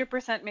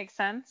 100% makes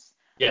sense.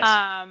 Yes.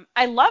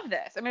 I love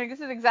this. I mean, this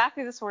is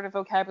exactly the sort of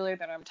vocabulary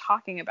that I'm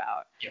talking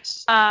about.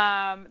 Yes.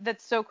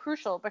 That's so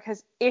crucial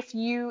because if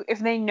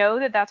they know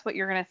that that's what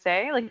you're going to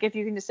say, like if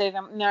you can just say to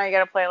them, no, you got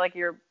to play like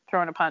you're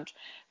throwing a punch.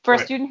 For a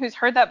student who's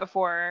heard that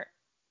before,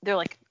 they're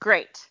like,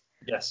 great.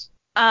 Yes.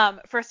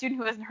 For a student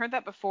who hasn't heard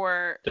that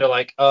before, they're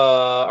like,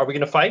 are we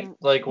going to fight?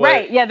 Like, what?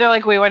 Right. Yeah. They're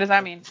like, wait, what does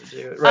that mean?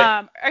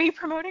 Right. Are you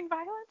promoting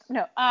violence?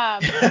 No.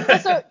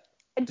 So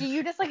do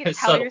you just like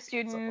tell your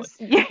students?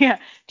 Yeah.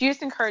 Do you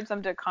just encourage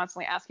them to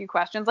constantly ask you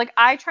questions? Like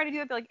I try to do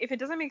that, but like if it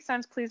doesn't make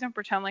sense, please don't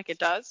pretend like it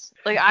does.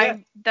 Like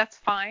that's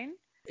fine.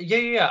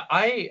 Yeah.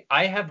 I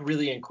have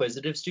really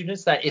inquisitive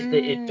students that if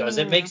it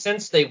doesn't make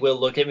sense, they will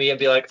look at me and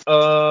be like,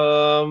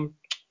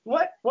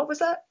 what was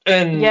that?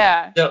 And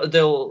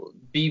they'll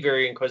be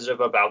very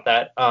inquisitive about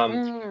that.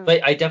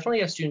 But I definitely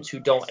have students who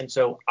don't, and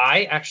so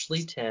I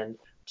actually tend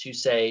to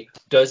say,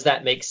 does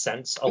that make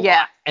sense a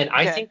lot? And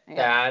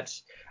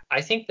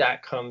I think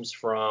that comes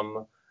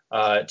from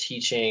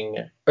teaching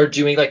or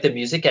doing like the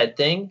music ed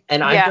thing.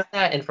 And I've done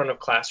that in front of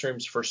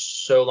classrooms for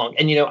so long.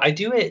 And, I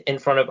do it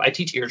I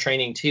teach ear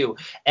training too.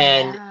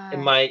 And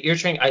in my ear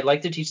training, I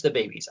like to teach the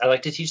babies. I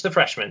like to teach the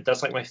freshmen.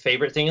 That's like my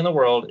favorite thing in the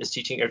world is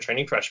teaching ear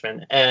training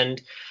freshmen.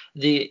 And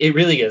it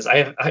really is.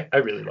 I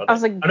really love it. I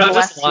was like, I'm not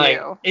just lying.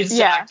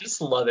 You. I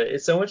just love it.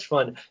 It's so much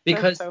fun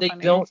because they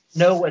don't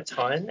know a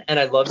ton. And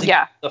I love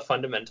the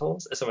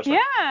fundamentals. It's so much fun.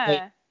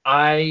 Yeah.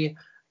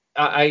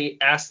 I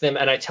ask them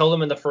and I tell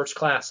them in the first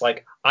class,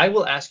 like, I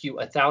will ask you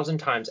 1,000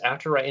 times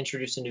after I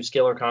introduce a new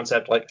skill or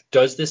concept, like,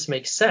 does this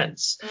make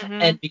sense?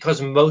 And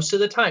because most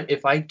of the time,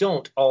 if I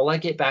don't, all I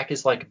get back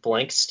is like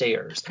blank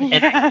stares.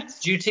 And I need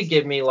you to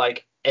give me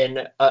like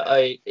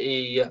a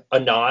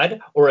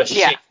nod or a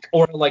shake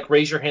or like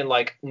raise your hand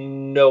like,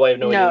 no, I have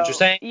no idea what you're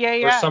saying.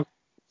 Or something.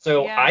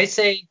 So I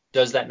say,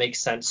 does that make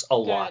sense a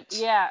lot?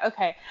 Yeah.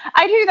 Okay.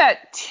 I do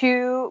that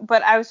too,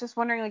 but I was just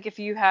wondering like if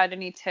you had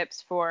any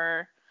tips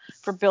for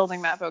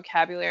building that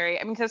vocabulary.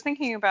 I mean, because I was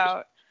thinking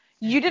about,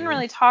 you didn't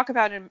really talk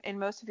about in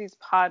most of these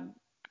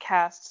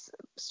podcasts,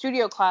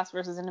 studio class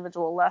versus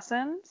individual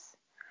lessons.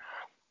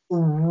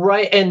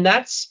 Right. And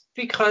that's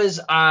because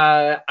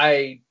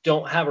I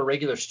don't have a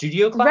regular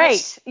studio class.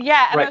 Right.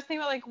 Yeah. And I was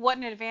thinking about like what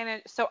an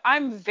advantage. So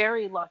I'm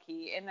very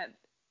lucky in that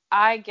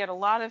I get a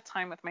lot of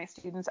time with my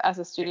students as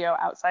a studio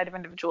outside of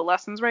individual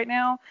lessons right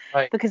now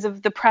because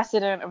of the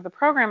precedent of the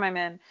program I'm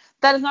in.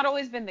 That has not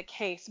always been the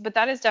case, but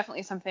that is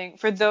definitely something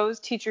for those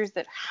teachers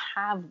that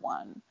have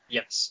one.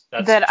 Yes.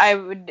 That I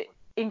would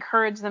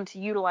encourage them to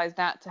utilize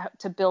that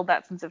to build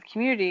that sense of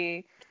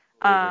community.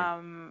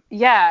 But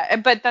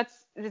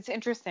it's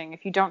interesting.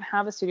 If you don't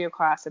have a studio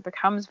class, it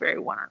becomes very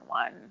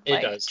one-on-one,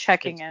 It does.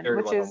 checking It's in,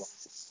 very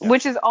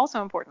which is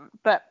also important.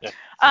 But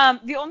Yeah.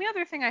 the only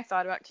other thing I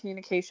thought about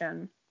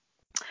communication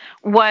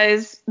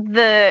was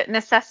the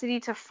necessity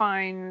to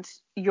find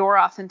your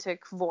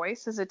authentic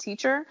voice as a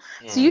teacher.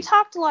 So you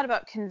talked a lot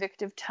about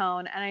convictive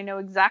tone, and I know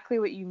exactly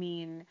what you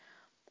mean.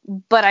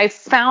 But I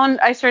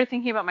started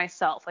thinking about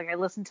myself. Like, I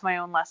listened to my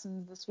own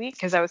lessons this week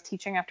because I was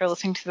teaching after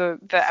listening to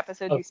the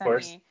episode you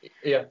sent me.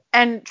 Yeah.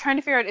 And trying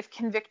to figure out if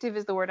convictive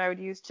is the word I would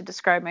use to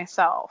describe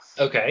myself.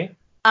 Okay.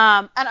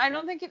 And I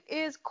don't think it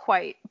is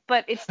quite,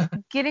 but it's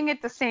getting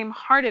at the same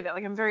heart of it.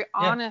 Like, I'm very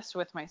honest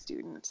with my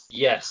students.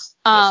 Yes.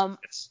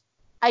 Yes.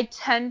 I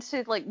tend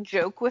to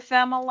joke with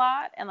them a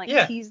lot and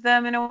tease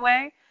them in a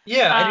way.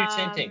 Yeah, I do the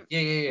same thing.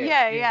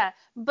 Yeah.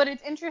 But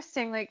it's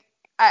interesting.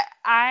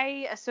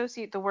 I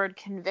associate the word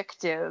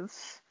convictive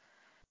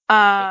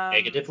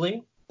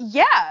negatively.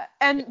 Yeah,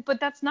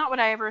 but that's not what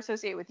I ever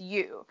associate with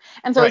you.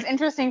 And so it's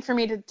interesting for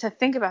me to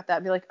think about that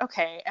and be like,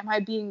 okay, am I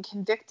being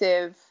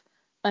convictive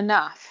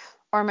enough,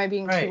 or am I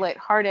being too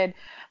lighthearted?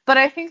 But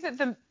I think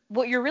that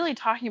what you're really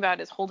talking about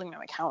is holding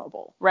them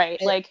accountable, right?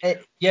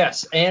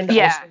 Yes, and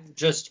also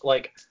just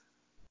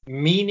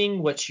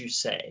meaning what you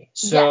say.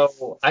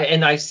 So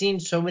I've seen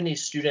so many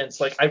students,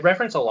 I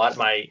reference a lot of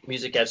my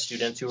music ed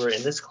students who are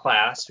in this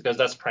class because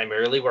that's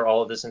primarily where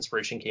all of this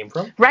inspiration came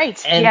from.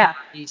 Right. And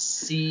I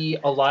see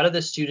a lot of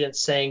the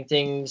students saying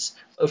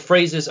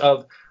phrases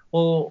of,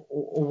 well,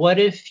 what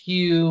if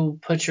you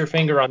put your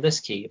finger on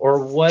this key?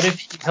 Or what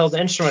if you held the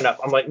instrument up?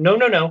 I'm like,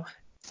 no.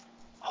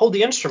 Hold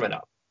the instrument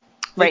up.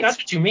 That's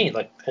what you mean,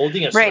 hold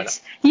the instrument up.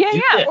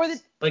 Yeah. Or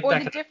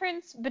the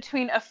difference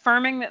between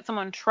affirming that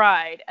someone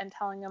tried and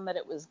telling them that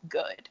it was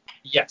good.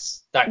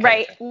 Yes, that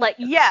kind of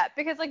thing.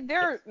 Because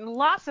there are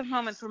lots of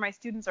moments where my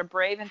students are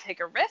brave and take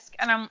a risk,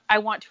 and I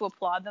want to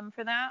applaud them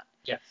for that.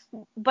 Yes.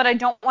 But I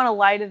don't want to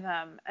lie to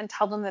them and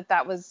tell them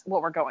that was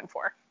what we're going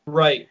for.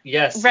 Right.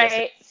 Yes.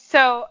 Right. Yes.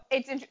 So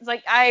it's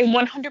I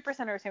 100%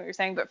 understand what you're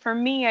saying, but for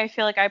me, I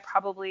feel like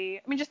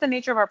just the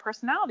nature of our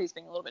personalities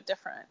being a little bit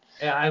different.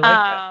 Yeah, I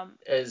like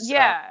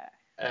that.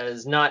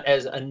 As not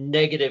as a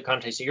negative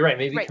connotation. You're right.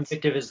 Maybe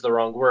convictive is the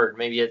wrong word.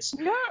 Maybe it's.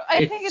 No,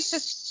 I think it's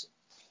just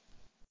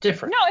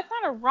different. No, it's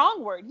not a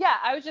wrong word. Yeah,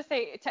 I would just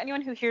say to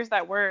anyone who hears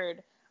that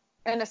word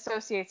and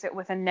associates it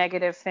with a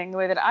negative thing, the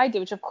way that I do,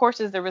 which of course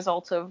is the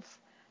result of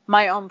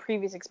my own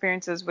previous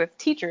experiences with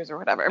teachers or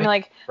whatever. I mean,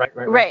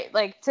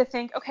 right. To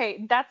think,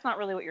 okay, that's not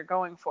really what you're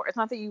going for. It's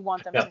not that you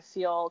want them to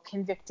feel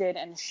convicted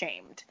and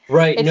shamed.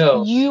 Right.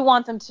 You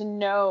want them to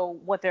know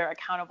what they're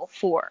accountable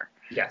for.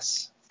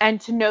 Yes. And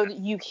to know that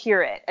you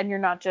hear it and you're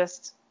not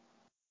just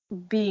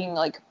being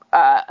light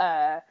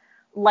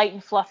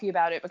and fluffy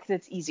about it because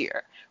it's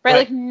easier,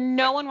 right?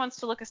 No one wants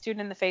to look a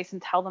student in the face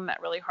and tell them that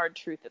really hard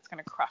truth that's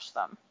going to crush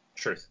them.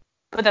 Truth.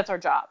 But that's our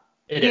job.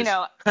 It is.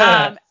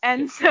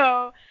 And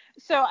so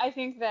I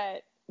think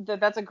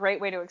that's a great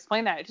way to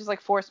explain that. It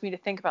just forced me to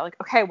think about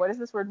okay, what does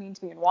this word mean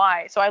to me and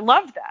why? So I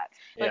loved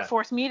that.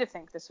 Forced me to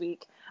think this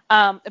week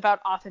about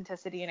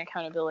authenticity and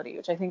accountability,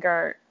 which I think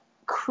are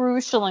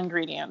crucial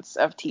ingredients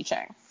of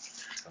teaching.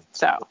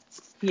 So,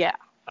 yeah.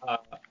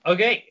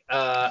 Okay.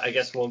 I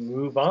guess we'll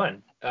move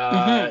on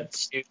to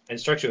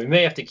instruction. We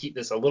may have to keep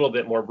this a little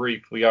bit more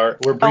brief. We're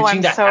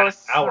breaching that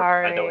half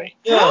hour, by the way.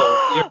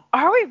 No,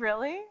 are we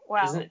really?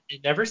 Wow.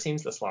 It never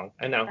seems this long.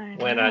 I know.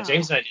 When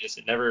James and I do this,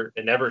 it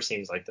never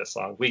seems like this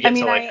long. We get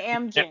I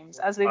am James,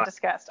 as we've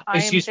discussed.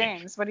 I am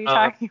James. What are you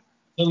talking about?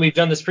 When we've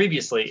done this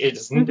previously,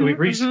 we've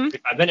reached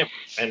 45 minutes,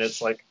 and it's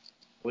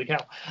holy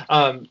cow.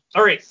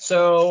 All right.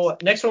 So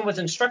next one was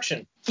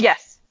instruction.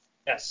 Yes.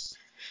 Yes.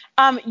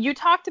 You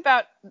talked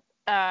about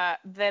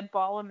the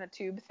ball in the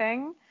tube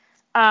thing.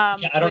 I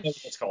don't know what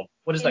it's called.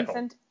 What is that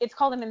called? It's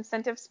called an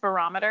incentive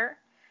spirometer,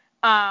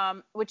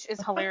 which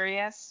is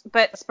hilarious.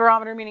 But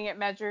spirometer meaning it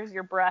measures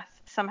your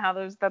breath.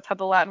 Somehow that's how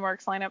the Latin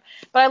words line up.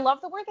 But I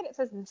love the word that it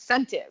says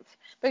incentive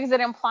because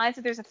it implies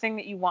that there's a thing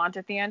that you want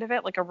at the end of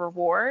it, like a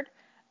reward.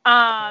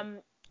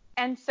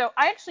 And so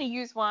I actually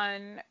use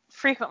one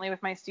frequently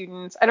with my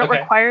students. I don't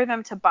require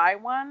them to buy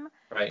one,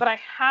 but I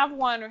have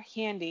one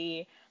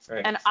handy.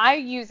 Right. And I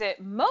use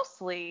it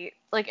mostly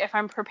if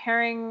I'm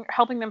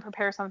helping them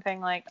prepare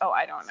something I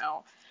don't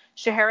know,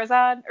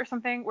 Scheherazade or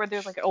something where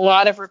there's a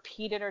lot of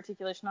repeated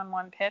articulation on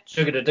one pitch.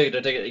 Yeah.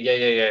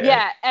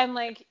 Yeah, and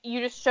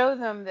you just show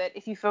them that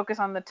if you focus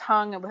on the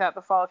tongue and without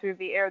the follow through of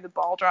the air, the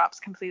ball drops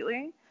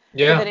completely.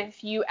 Yeah. But that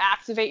if you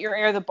activate your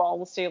air, the ball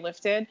will stay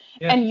lifted.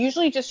 Yeah. And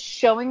usually just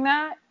showing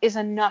that is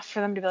enough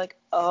for them to be like,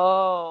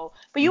 oh.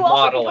 But you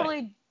also can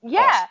totally,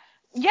 awesome.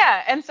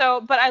 Yeah. And so,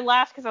 but I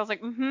laughed because I was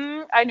like,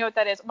 I know what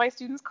that is. My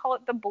students call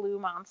it the blue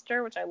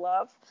monster, which I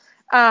love.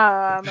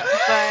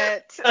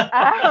 But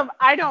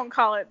I don't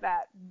call it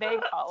that. They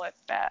call it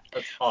that.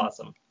 That's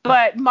awesome.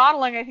 But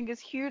modeling, I think, is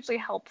hugely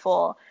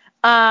helpful.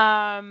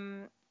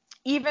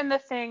 even the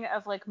thing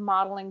of like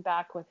modeling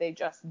back what they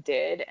just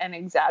did and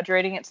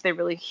exaggerating it so they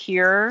really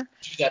hear.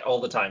 Do that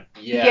all the time.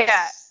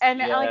 Yes. Yeah, and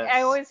like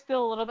I always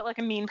feel a little bit like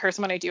a mean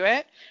person when I do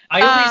it.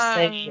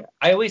 I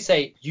always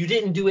say you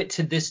didn't do it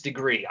to this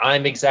degree.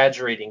 I'm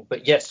exaggerating,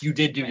 but yes, you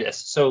did do this.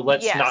 So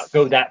let's not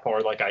go that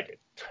far like I did.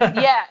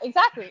 Yeah,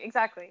 exactly.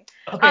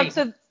 Okay.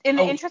 So in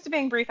the interest of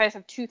being brief, I just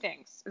have two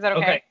things. Is that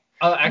okay?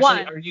 Okay.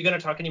 Actually, are you going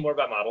to talk any more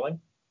about modeling?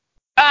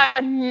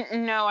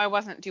 No, I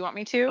wasn't. Do you want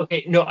me to?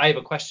 Okay. No, I have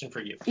a question for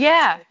you.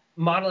 Yeah.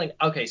 Modeling.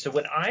 Okay. So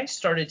when I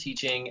started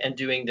teaching and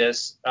doing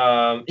this,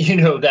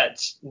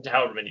 that's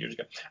however many years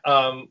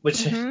ago,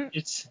 which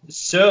it's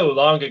so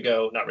long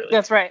ago. Not really.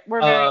 That's right.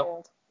 We're very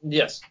old.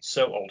 Yes.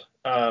 So old.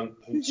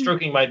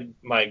 Stroking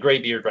my gray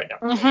beard right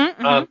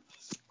now.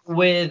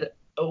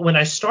 When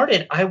I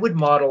started, I would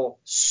model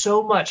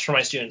so much for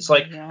my students.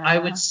 Like I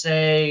would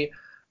say,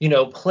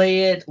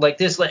 play it like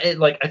this.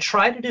 Like I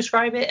tried to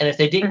describe it, and if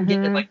they didn't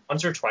get it like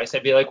once or twice,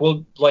 I'd be like,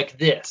 well, like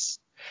this.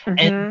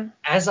 And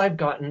as I've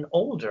gotten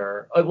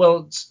older,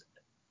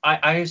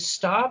 I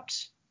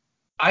stopped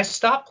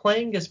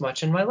playing as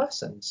much in my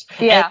lessons.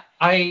 Yeah.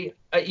 And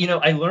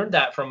I learned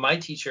that from my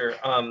teacher,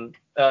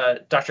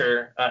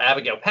 Dr.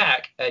 Abigail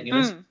Pack at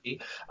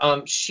Miniseries.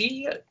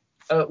 She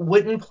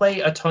wouldn't play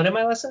a ton in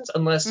my lessons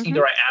unless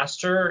either I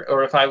asked her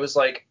or if I was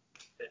like,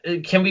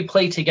 can we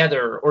play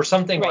together or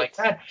something like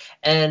that.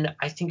 And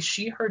I think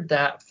she heard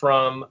that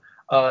from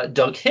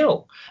Doug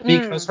Hill,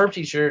 because her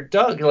teacher,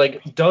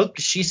 Doug,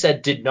 she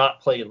said, did not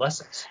play in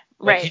lessons.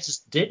 Like, he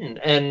just didn't.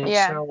 And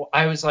so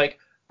I was like,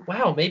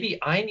 wow, maybe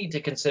I need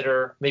to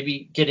consider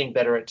maybe getting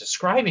better at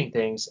describing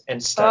things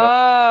instead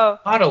of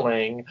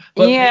modeling.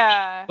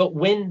 But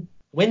when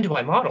do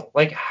I model?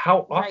 Like,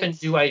 how often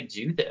do I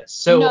do this?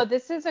 So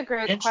this is a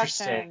great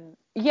question.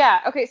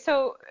 Yeah. Okay.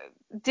 So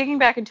digging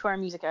back into our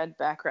music ed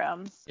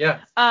backgrounds. Yeah.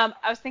 I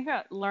was thinking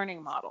about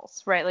learning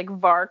models, right? Like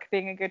VARK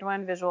being a good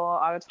one, visual,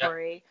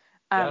 auditory,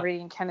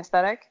 reading,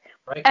 kinesthetic.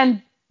 Right.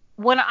 And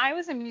when I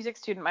was a music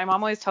student, my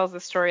mom always tells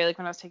this story, like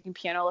when I was taking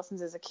piano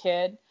lessons as a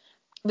kid,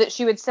 that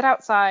she would sit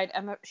outside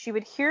and she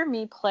would hear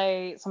me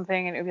play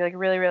something and it would be like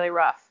really, really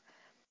rough.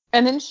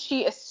 And then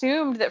she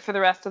assumed that for the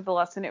rest of the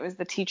lesson it was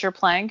the teacher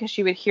playing, because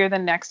she would hear the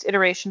next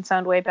iteration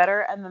sound way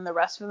better and then the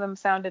rest of them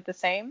sounded the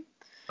same.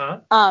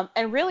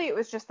 And really it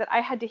was just that I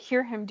had to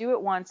hear him do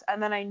it once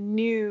and then I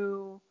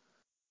knew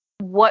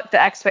what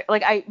the it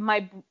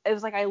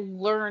was like I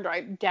learned, or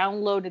I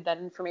downloaded that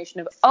information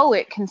of,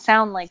 it can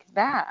sound like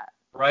that.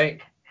 Right.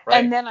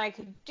 And then I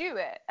could do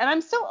it. And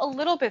I'm still a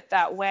little bit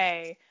that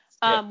way.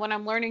 When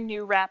I'm learning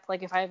new rep,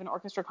 like if I have an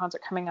orchestra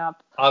concert coming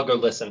up, I'll go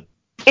listen.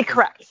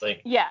 Correct.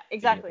 Yeah,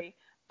 exactly.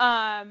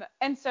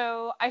 And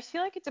so I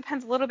feel like it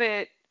depends a little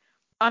bit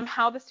on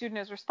how the student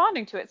is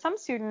responding to it. Some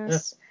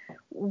students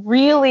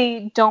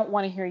really don't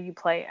want to hear you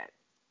play it.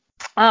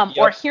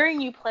 Or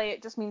hearing you play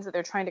it just means that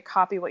they're trying to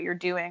copy what you're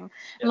doing.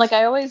 And like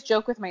I always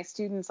joke with my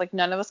students, like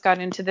none of us got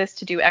into this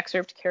to do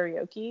excerpt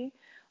karaoke.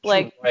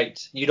 Like,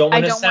 you don't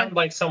want to sound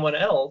like someone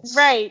else.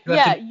 Right.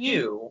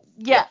 You.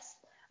 Yes.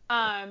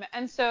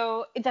 And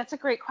so that's a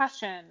great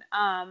question.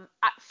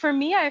 For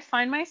me, I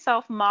find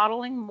myself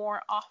modeling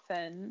more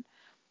often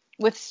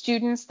with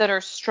students that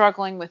are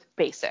struggling with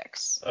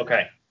basics.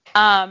 Okay.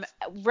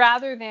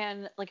 Rather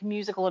than like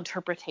musical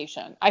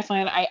interpretation. I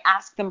find I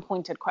ask them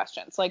pointed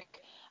questions. Like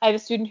I have a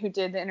student who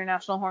did the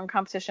international horn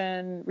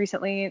competition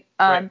recently.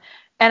 And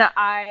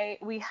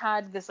we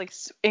had this like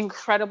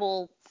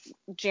incredible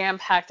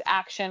jam-packed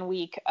action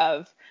week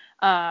of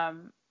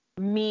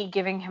me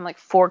giving him like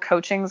 4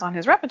 coachings on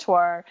his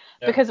repertoire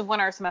because of when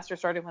our semester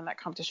started, when that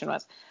competition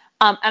was.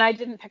 And I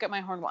didn't pick up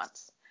my horn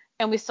once.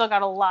 And we still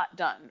got a lot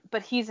done.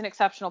 But he's an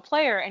exceptional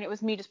player, and it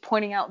was me just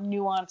pointing out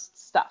nuanced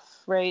stuff,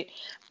 right?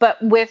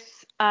 But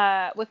with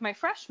my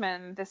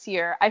freshman this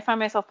year, I find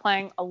myself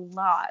playing a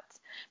lot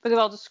because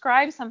I'll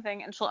describe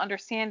something and she'll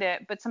understand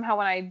it. But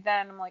somehow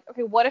I'm like,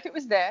 okay, what if it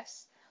was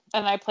this?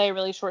 And I play a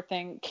really short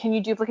thing. Can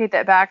you duplicate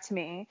that back to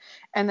me?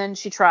 And then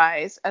she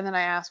tries. And then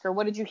I ask her,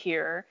 what did you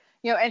hear?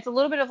 And it's a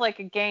little bit of like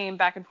a game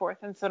back and forth.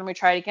 And so then we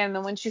try it again. And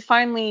then when she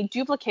finally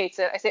duplicates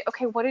it, I say,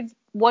 okay, what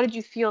did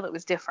you feel that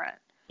was different?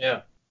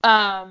 Yeah.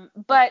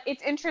 But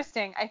it's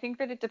interesting. I think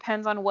that it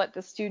depends on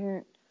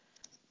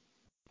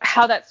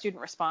how that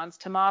student responds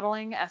to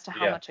modeling as to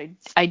how much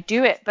I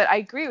do it. But I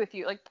agree with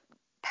you. Like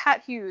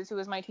Pat Hughes, who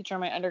was my teacher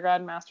in my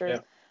undergrad and master's,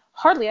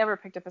 hardly ever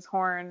picked up his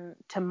horn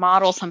to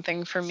model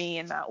something for me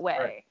in that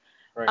way.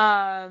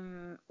 Right.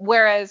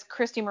 Whereas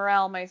Christy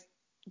Morell, my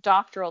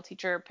doctoral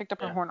teacher, picked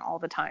up her horn all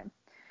the time.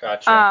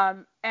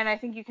 Gotcha. And I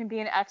think you can be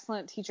an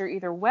excellent teacher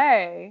either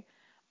way.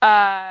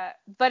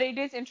 But it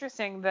is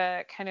interesting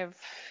the kind of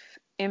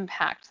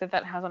impact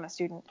that has on a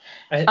student.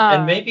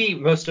 And maybe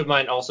most of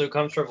mine also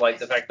comes from like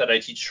the fact that I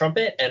teach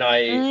trumpet, and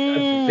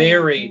I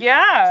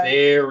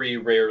very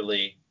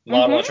rarely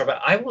model on trumpet.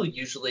 I will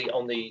usually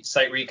only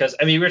sight read, because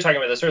we were talking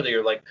about this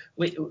earlier, like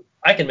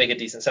I can make a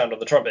decent sound on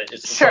the trumpet.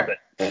 It's the trumpet.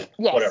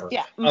 Yes. Whatever.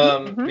 Yeah.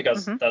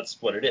 Because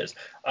that's what it is.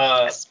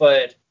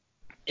 But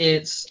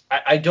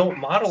I don't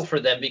model for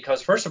them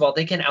because, first of all,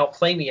 they can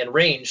outplay me in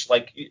range.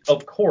 Like,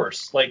 of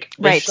course, like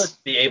they should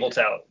be able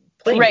to outplay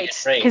me in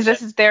range. Right, because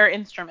this is their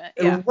instrument.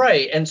 Yeah.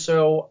 Right, and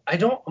so I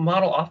don't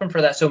model often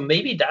for that. So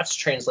maybe that's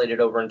translated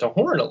over into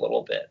horn a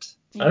little bit.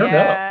 I don't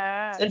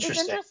know. It's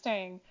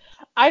interesting.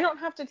 I don't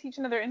have to teach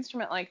another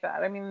instrument like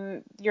that. I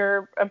mean,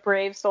 you're a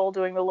brave soul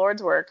doing the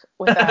Lord's work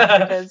with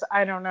that because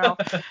I don't know.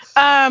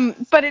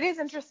 But it is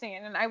interesting,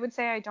 and I would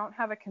say I don't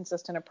have a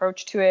consistent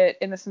approach to it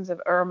in the sense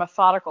of, or a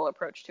methodical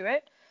approach to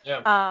it.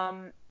 Yeah.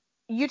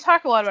 You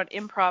talk a lot about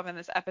improv in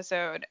this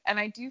episode, and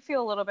I do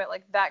feel a little bit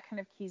like that kind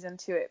of keys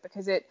into it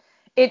because it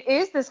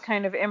is this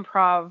kind of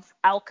improv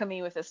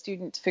alchemy with a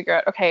student to figure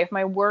out, okay, if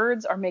my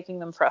words are making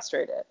them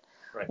frustrated,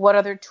 what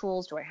other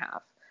tools do I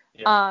have?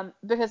 Yeah.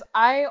 Because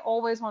I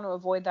always want to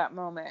avoid that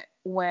moment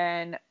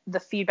when the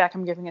feedback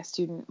I'm giving a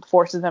student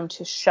forces them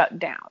to shut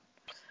down.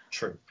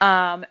 True.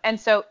 And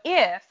so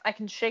if I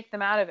can shake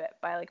them out of it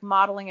by like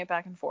modeling it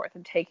back and forth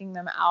and taking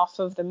them off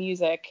of the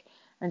music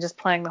and just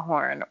playing the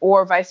horn,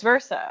 or vice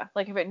versa,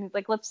 like if it,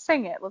 like, let's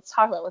sing it, let's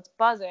talk about it, let's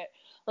buzz it,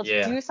 let's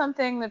do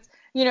something that's,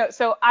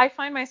 so I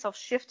find myself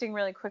shifting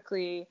really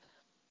quickly,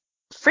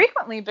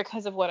 frequently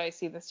because of what I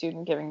see the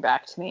student giving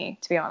back to me,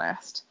 to be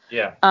honest.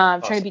 Yeah.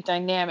 Trying to be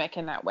dynamic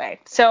in that way.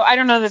 So I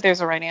don't know that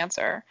there's a right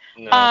answer.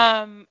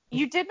 No.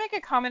 You did make a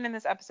comment in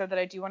this episode that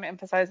I do want to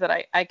emphasize that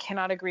I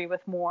cannot agree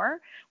with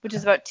more, which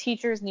is about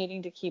teachers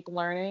needing to keep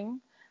learning.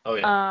 Oh,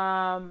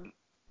 yeah.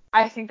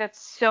 I think that's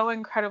so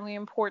incredibly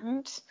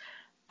important.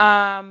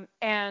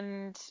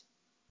 And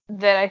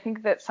that I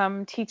think that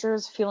some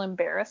teachers feel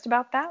embarrassed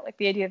about that, like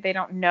the idea that they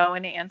don't know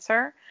an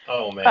answer.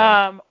 Oh,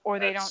 man. Or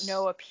they don't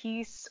know a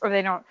piece, or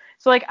they don't.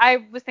 So, like,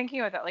 I was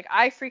thinking about that. Like,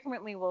 I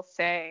frequently will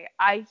say,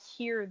 I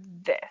hear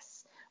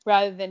this,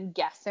 rather than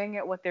guessing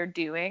at what they're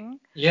doing.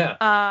 Yeah. If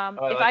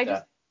I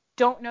just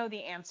don't know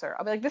the answer,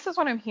 I'll be like, this is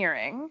what I'm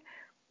hearing.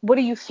 What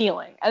are you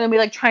feeling? And then we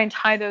like try and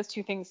tie those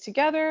two things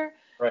together.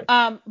 Right.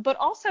 But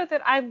also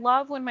that I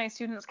love when my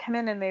students come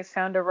in and they've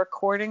found a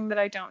recording that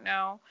I don't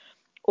know.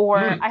 Or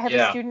I have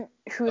a student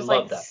who's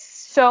like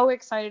so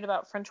excited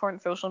about French horn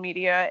social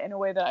media in a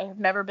way that I have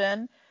never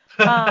been.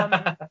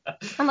 I'm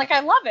like,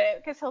 I love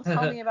it because he'll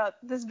tell me about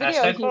this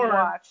video he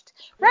watched.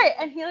 Right.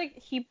 And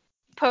he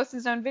posts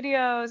his own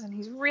videos and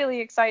he's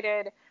really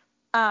excited.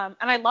 And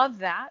I love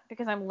that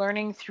because I'm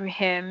learning through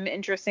him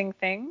interesting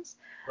things.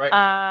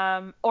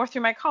 Right. Or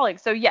through my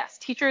colleagues. So yes,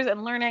 teachers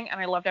and learning,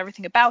 and I loved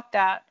everything about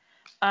that.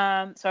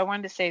 So I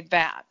wanted to say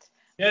that.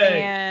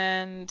 Yay.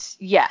 And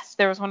yes,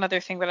 there was one other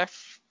thing that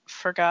I've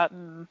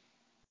forgotten.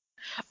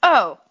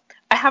 Oh,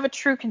 I have a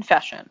true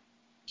confession.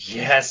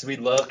 Yes, we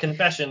love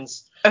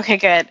confessions. Okay,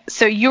 good.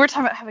 So you were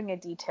talking about having a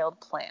detailed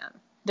plan.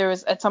 There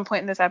was at some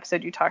point in this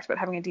episode you talked about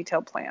having a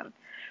detailed plan.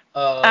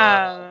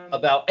 And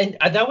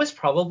that was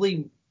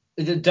probably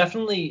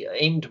definitely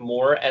aimed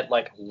more at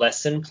like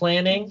lesson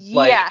planning,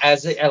 like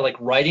like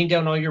writing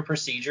down all your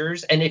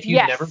procedures. And if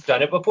you've never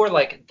done it before,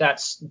 like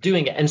that's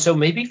doing it. And so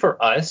maybe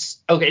for us,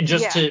 okay,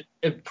 just to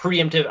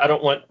preemptive, I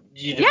don't want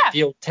you to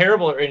feel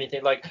terrible or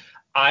anything. Like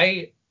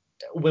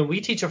when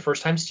we teach a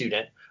first time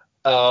student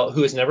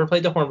who has never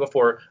played the horn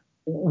before,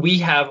 we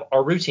have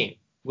our routine.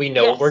 We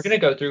know what we're going to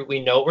go through.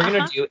 We know what we're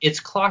going to do.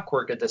 It's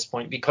clockwork at this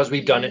point because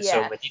we've done it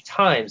so many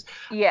times.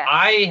 Yes.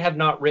 I have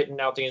not written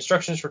out the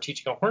instructions for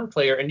teaching a horn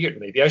player, and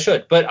maybe I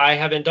should, but I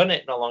haven't done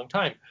it in a long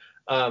time.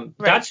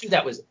 That's who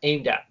that was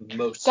aimed at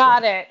most.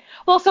 Got it.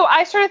 Well, so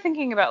I started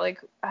thinking about like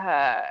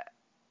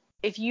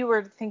if you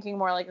were thinking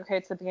more like, okay,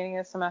 it's the beginning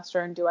of the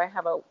semester, and do I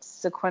have a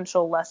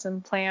sequential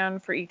lesson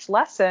plan for each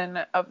lesson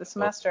of the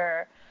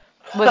semester?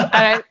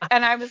 And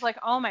I was like,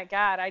 oh my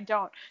God, I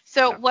don't.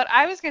 So what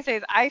I was going to say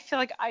is I feel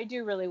like I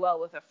do really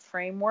well with a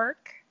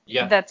framework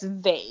that's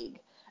vague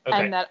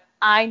and that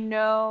I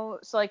know.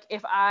 So like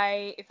if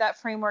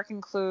that framework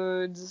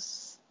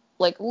includes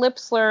like lip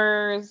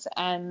slurs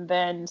and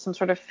then some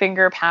sort of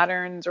finger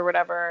patterns or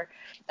whatever,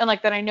 and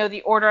like that I know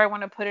the order I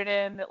want to put it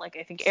in, that like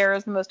I think air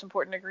is the most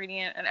important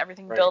ingredient and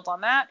everything builds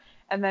on that,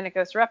 and then it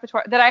goes to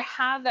repertoire, that I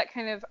have that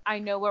kind of, I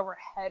know where we're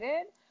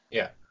headed.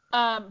 Yeah.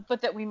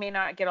 But that we may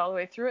not get all the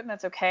way through it, and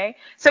that's okay.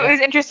 So it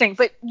was interesting.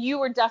 But you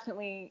were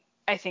definitely,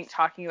 I think,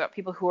 talking about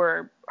people who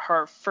are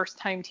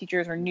first-time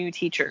teachers or new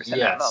teachers in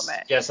that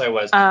moment. Yes, I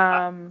was.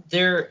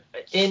 There,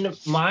 in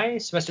my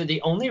semester,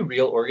 the only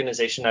real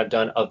organization I've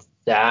done of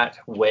that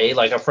way,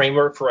 like a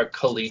framework for a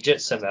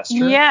collegiate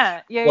semester,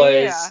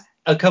 was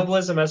a couple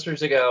of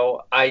semesters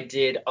ago. I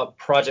did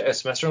a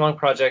semester-long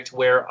project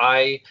where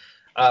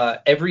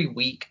every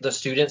week the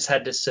students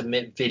had to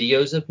submit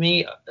videos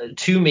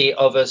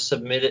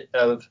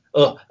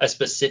of a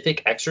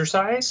specific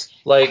exercise,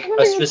 like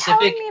a specific.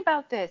 Telling me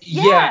about this.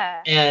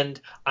 Yeah, and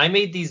I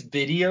made these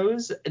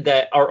videos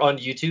that are on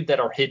YouTube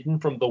that are hidden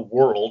from the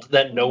world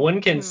that no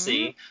one can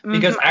see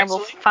because I will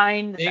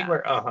find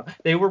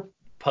they were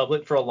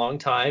public for a long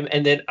time,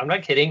 and then I'm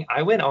not kidding,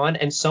 I went on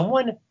and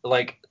someone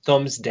like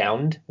thumbs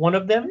downed one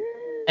of them.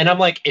 And I'm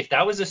like, if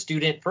that was a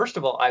student, first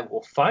of all, I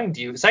will find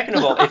you. Second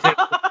of all,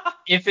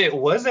 if it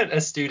wasn't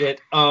a student,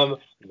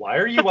 why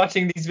are you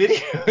watching these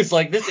videos?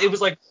 Like this, it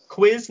was like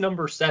quiz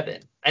number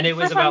 7, and it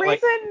was about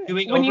like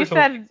doing when you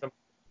overtone. said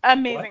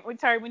amazing.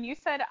 Sorry, when you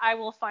said I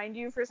will find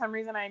you, for some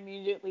reason I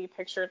immediately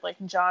pictured like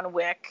John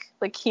Wick,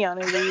 like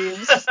Keanu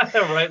Reeves.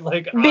 Right,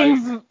 like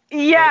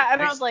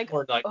and I was like,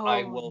 or like oh,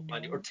 I will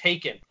find you, or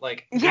Taken,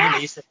 like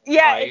yes,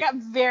 it got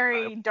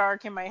very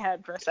dark in my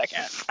head for a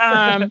second.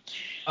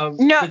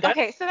 No,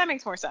 okay, so that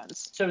makes more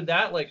sense. So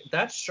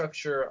that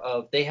structure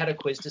of they had a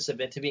quiz to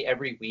submit to me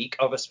every week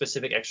of a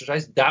specific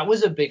exercise, that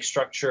was a big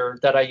structure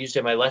that I used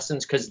in my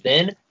lessons, because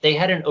then they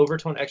had an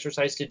overtone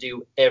exercise to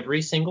do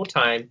every single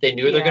time. They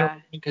knew they're going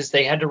to, because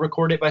they had to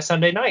record it by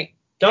Sunday night.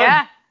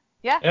 Done.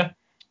 Yeah.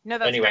 No,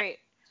 that's great.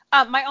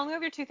 My only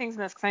other 2 things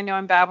in this, because I know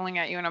I'm babbling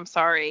at you and I'm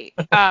sorry,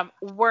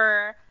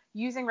 were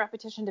using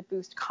repetition to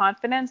boost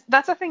confidence.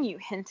 That's a thing you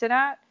hinted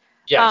at.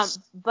 Yes.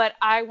 But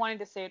I wanted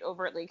to say it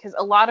overtly, because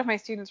a lot of my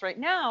students right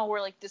now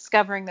were like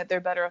discovering that they're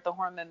better at the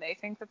horn than they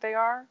think that they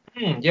are.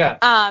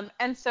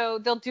 And so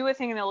they'll do a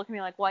thing and they'll look at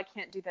me like, well, I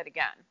can't do that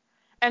again.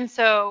 And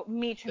so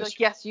me trying to like,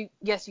 yes,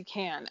 you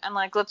can. And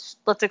like, let's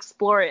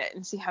explore it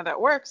and see how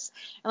that works.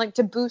 And like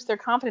to boost their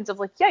confidence of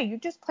like, yeah, you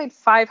just played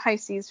 5 high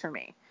C's for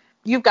me.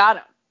 You've got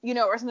them,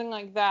 or something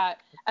like that,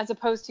 as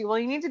opposed to, well,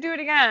 you need to do it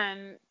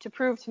again to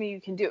prove to me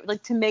you can do it.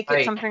 Like to make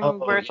it something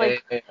where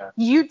it's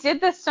you did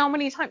this so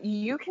many times,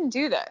 you can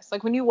do this.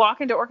 Like when you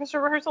walk into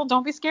orchestra rehearsal,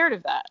 don't be scared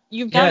of that.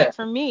 You've done it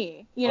for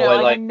me.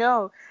 I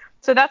know.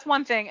 So that's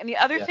one thing. And the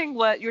other thing,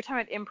 what you were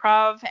talking about,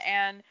 improv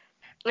and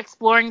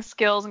exploring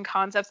skills and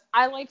concepts.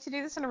 I like to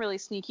do this in a really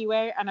sneaky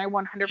way, and I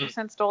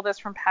 100% stole this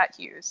from Pat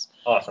Hughes.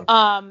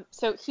 Awesome.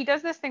 So he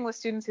does this thing with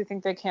students who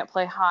think they can't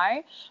play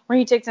high, where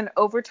he takes an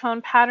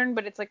overtone pattern,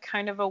 but it's like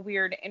kind of a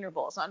weird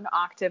interval. It's not an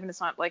octave, and it's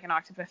not like an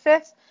octave and a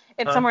fifth.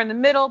 It's somewhere in the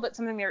middle, but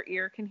something their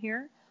ear can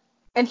hear.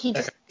 And he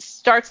just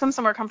starts them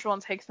somewhere comfortable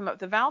and takes them up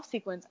the valve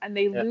sequence, and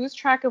they lose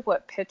track of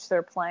what pitch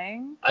they're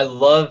playing. I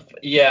love,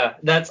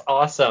 that's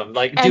awesome.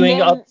 Like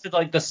doing up to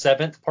like the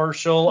 7th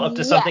partial, up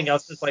to something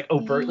else that's like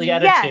overtly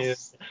out of tune.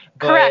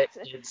 Correct.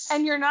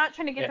 And you're not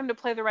trying to get them to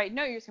play the right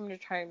note. You're just going to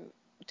try and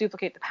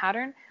duplicate the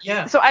pattern.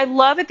 So I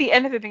love at the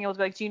end of it being able to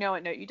be like, do you know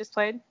what note you just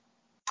played?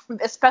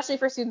 Especially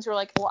for students who are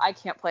like, well, I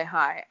can't play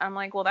high. I'm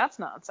like, well, that's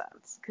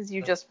nonsense, because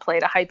you just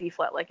played a high B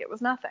flat like it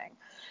was nothing,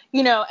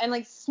 and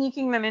like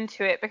sneaking them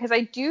into it, because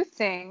I do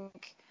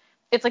think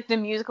it's like the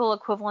musical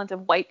equivalent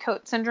of white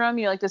coat syndrome.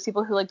 Like those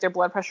people who like their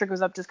blood pressure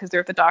goes up just because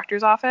they're at the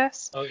doctor's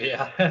office. Oh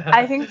yeah.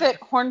 I think that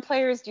horn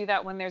players do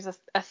that when there's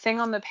a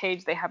thing on the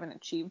page they haven't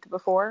achieved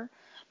before.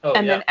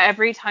 Then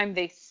every time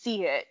they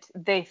see it,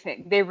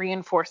 they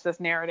reinforce this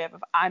narrative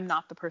of, I'm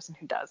not the person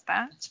who does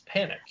that. It's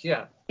panic.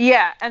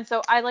 And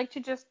so I like to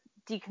just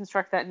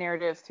deconstruct that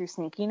narrative through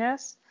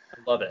sneakiness. I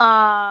love it.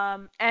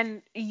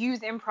 And use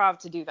improv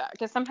to do that,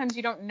 because sometimes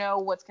you don't know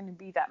what's going to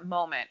be that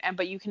moment,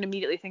 but you can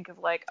immediately think of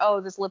like,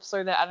 oh, this lip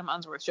slur that Adam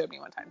Unsworth showed me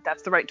one time,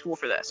 that's the right tool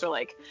for this, or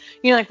like,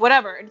 like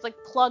whatever, and it's like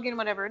plug in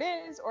whatever it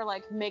is, or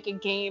like make a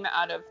game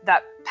out of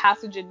that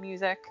passage in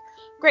music.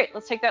 Great,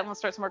 let's take that and let's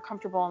start somewhere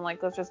comfortable, and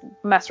like let's just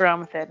mess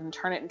around with it and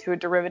turn it into a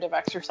derivative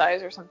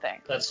exercise or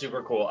something. That's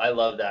super cool. I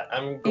love that.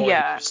 I'm going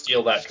to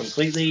steal that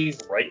completely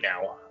right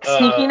now.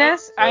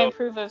 Sneakiness. I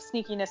approve of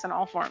sneakiness in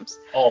all forms.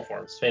 All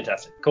forms.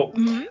 Fantastic. Cool.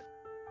 Mm-hmm.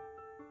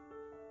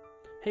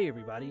 Hey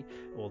everybody,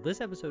 well this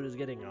episode is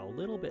getting a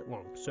little bit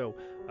long, so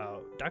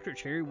Dr.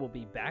 Cherry will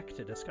be back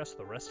to discuss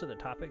the rest of the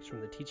topics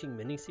from the teaching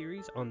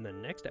mini-series on the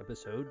next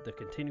episode, the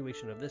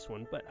continuation of this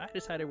one, but I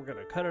decided we're going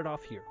to cut it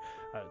off here.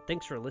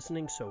 Thanks for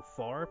listening so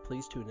far.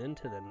 Please tune in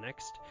to the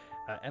next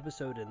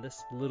episode in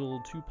this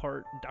little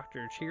 2-part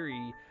Dr.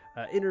 Cherry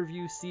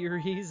interview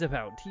series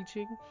about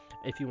teaching.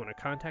 If you want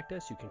to contact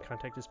us, you can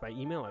contact us by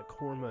email at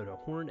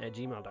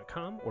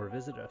coremotohorn@gmail.com, or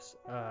visit us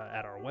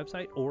at our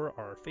website or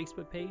our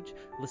Facebook page.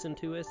 Listen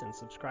to us and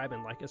subscribe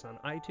and like us on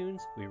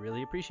iTunes. We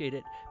really appreciate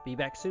it. Be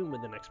back soon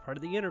with the next part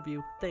of the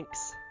interview.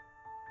 Thanks.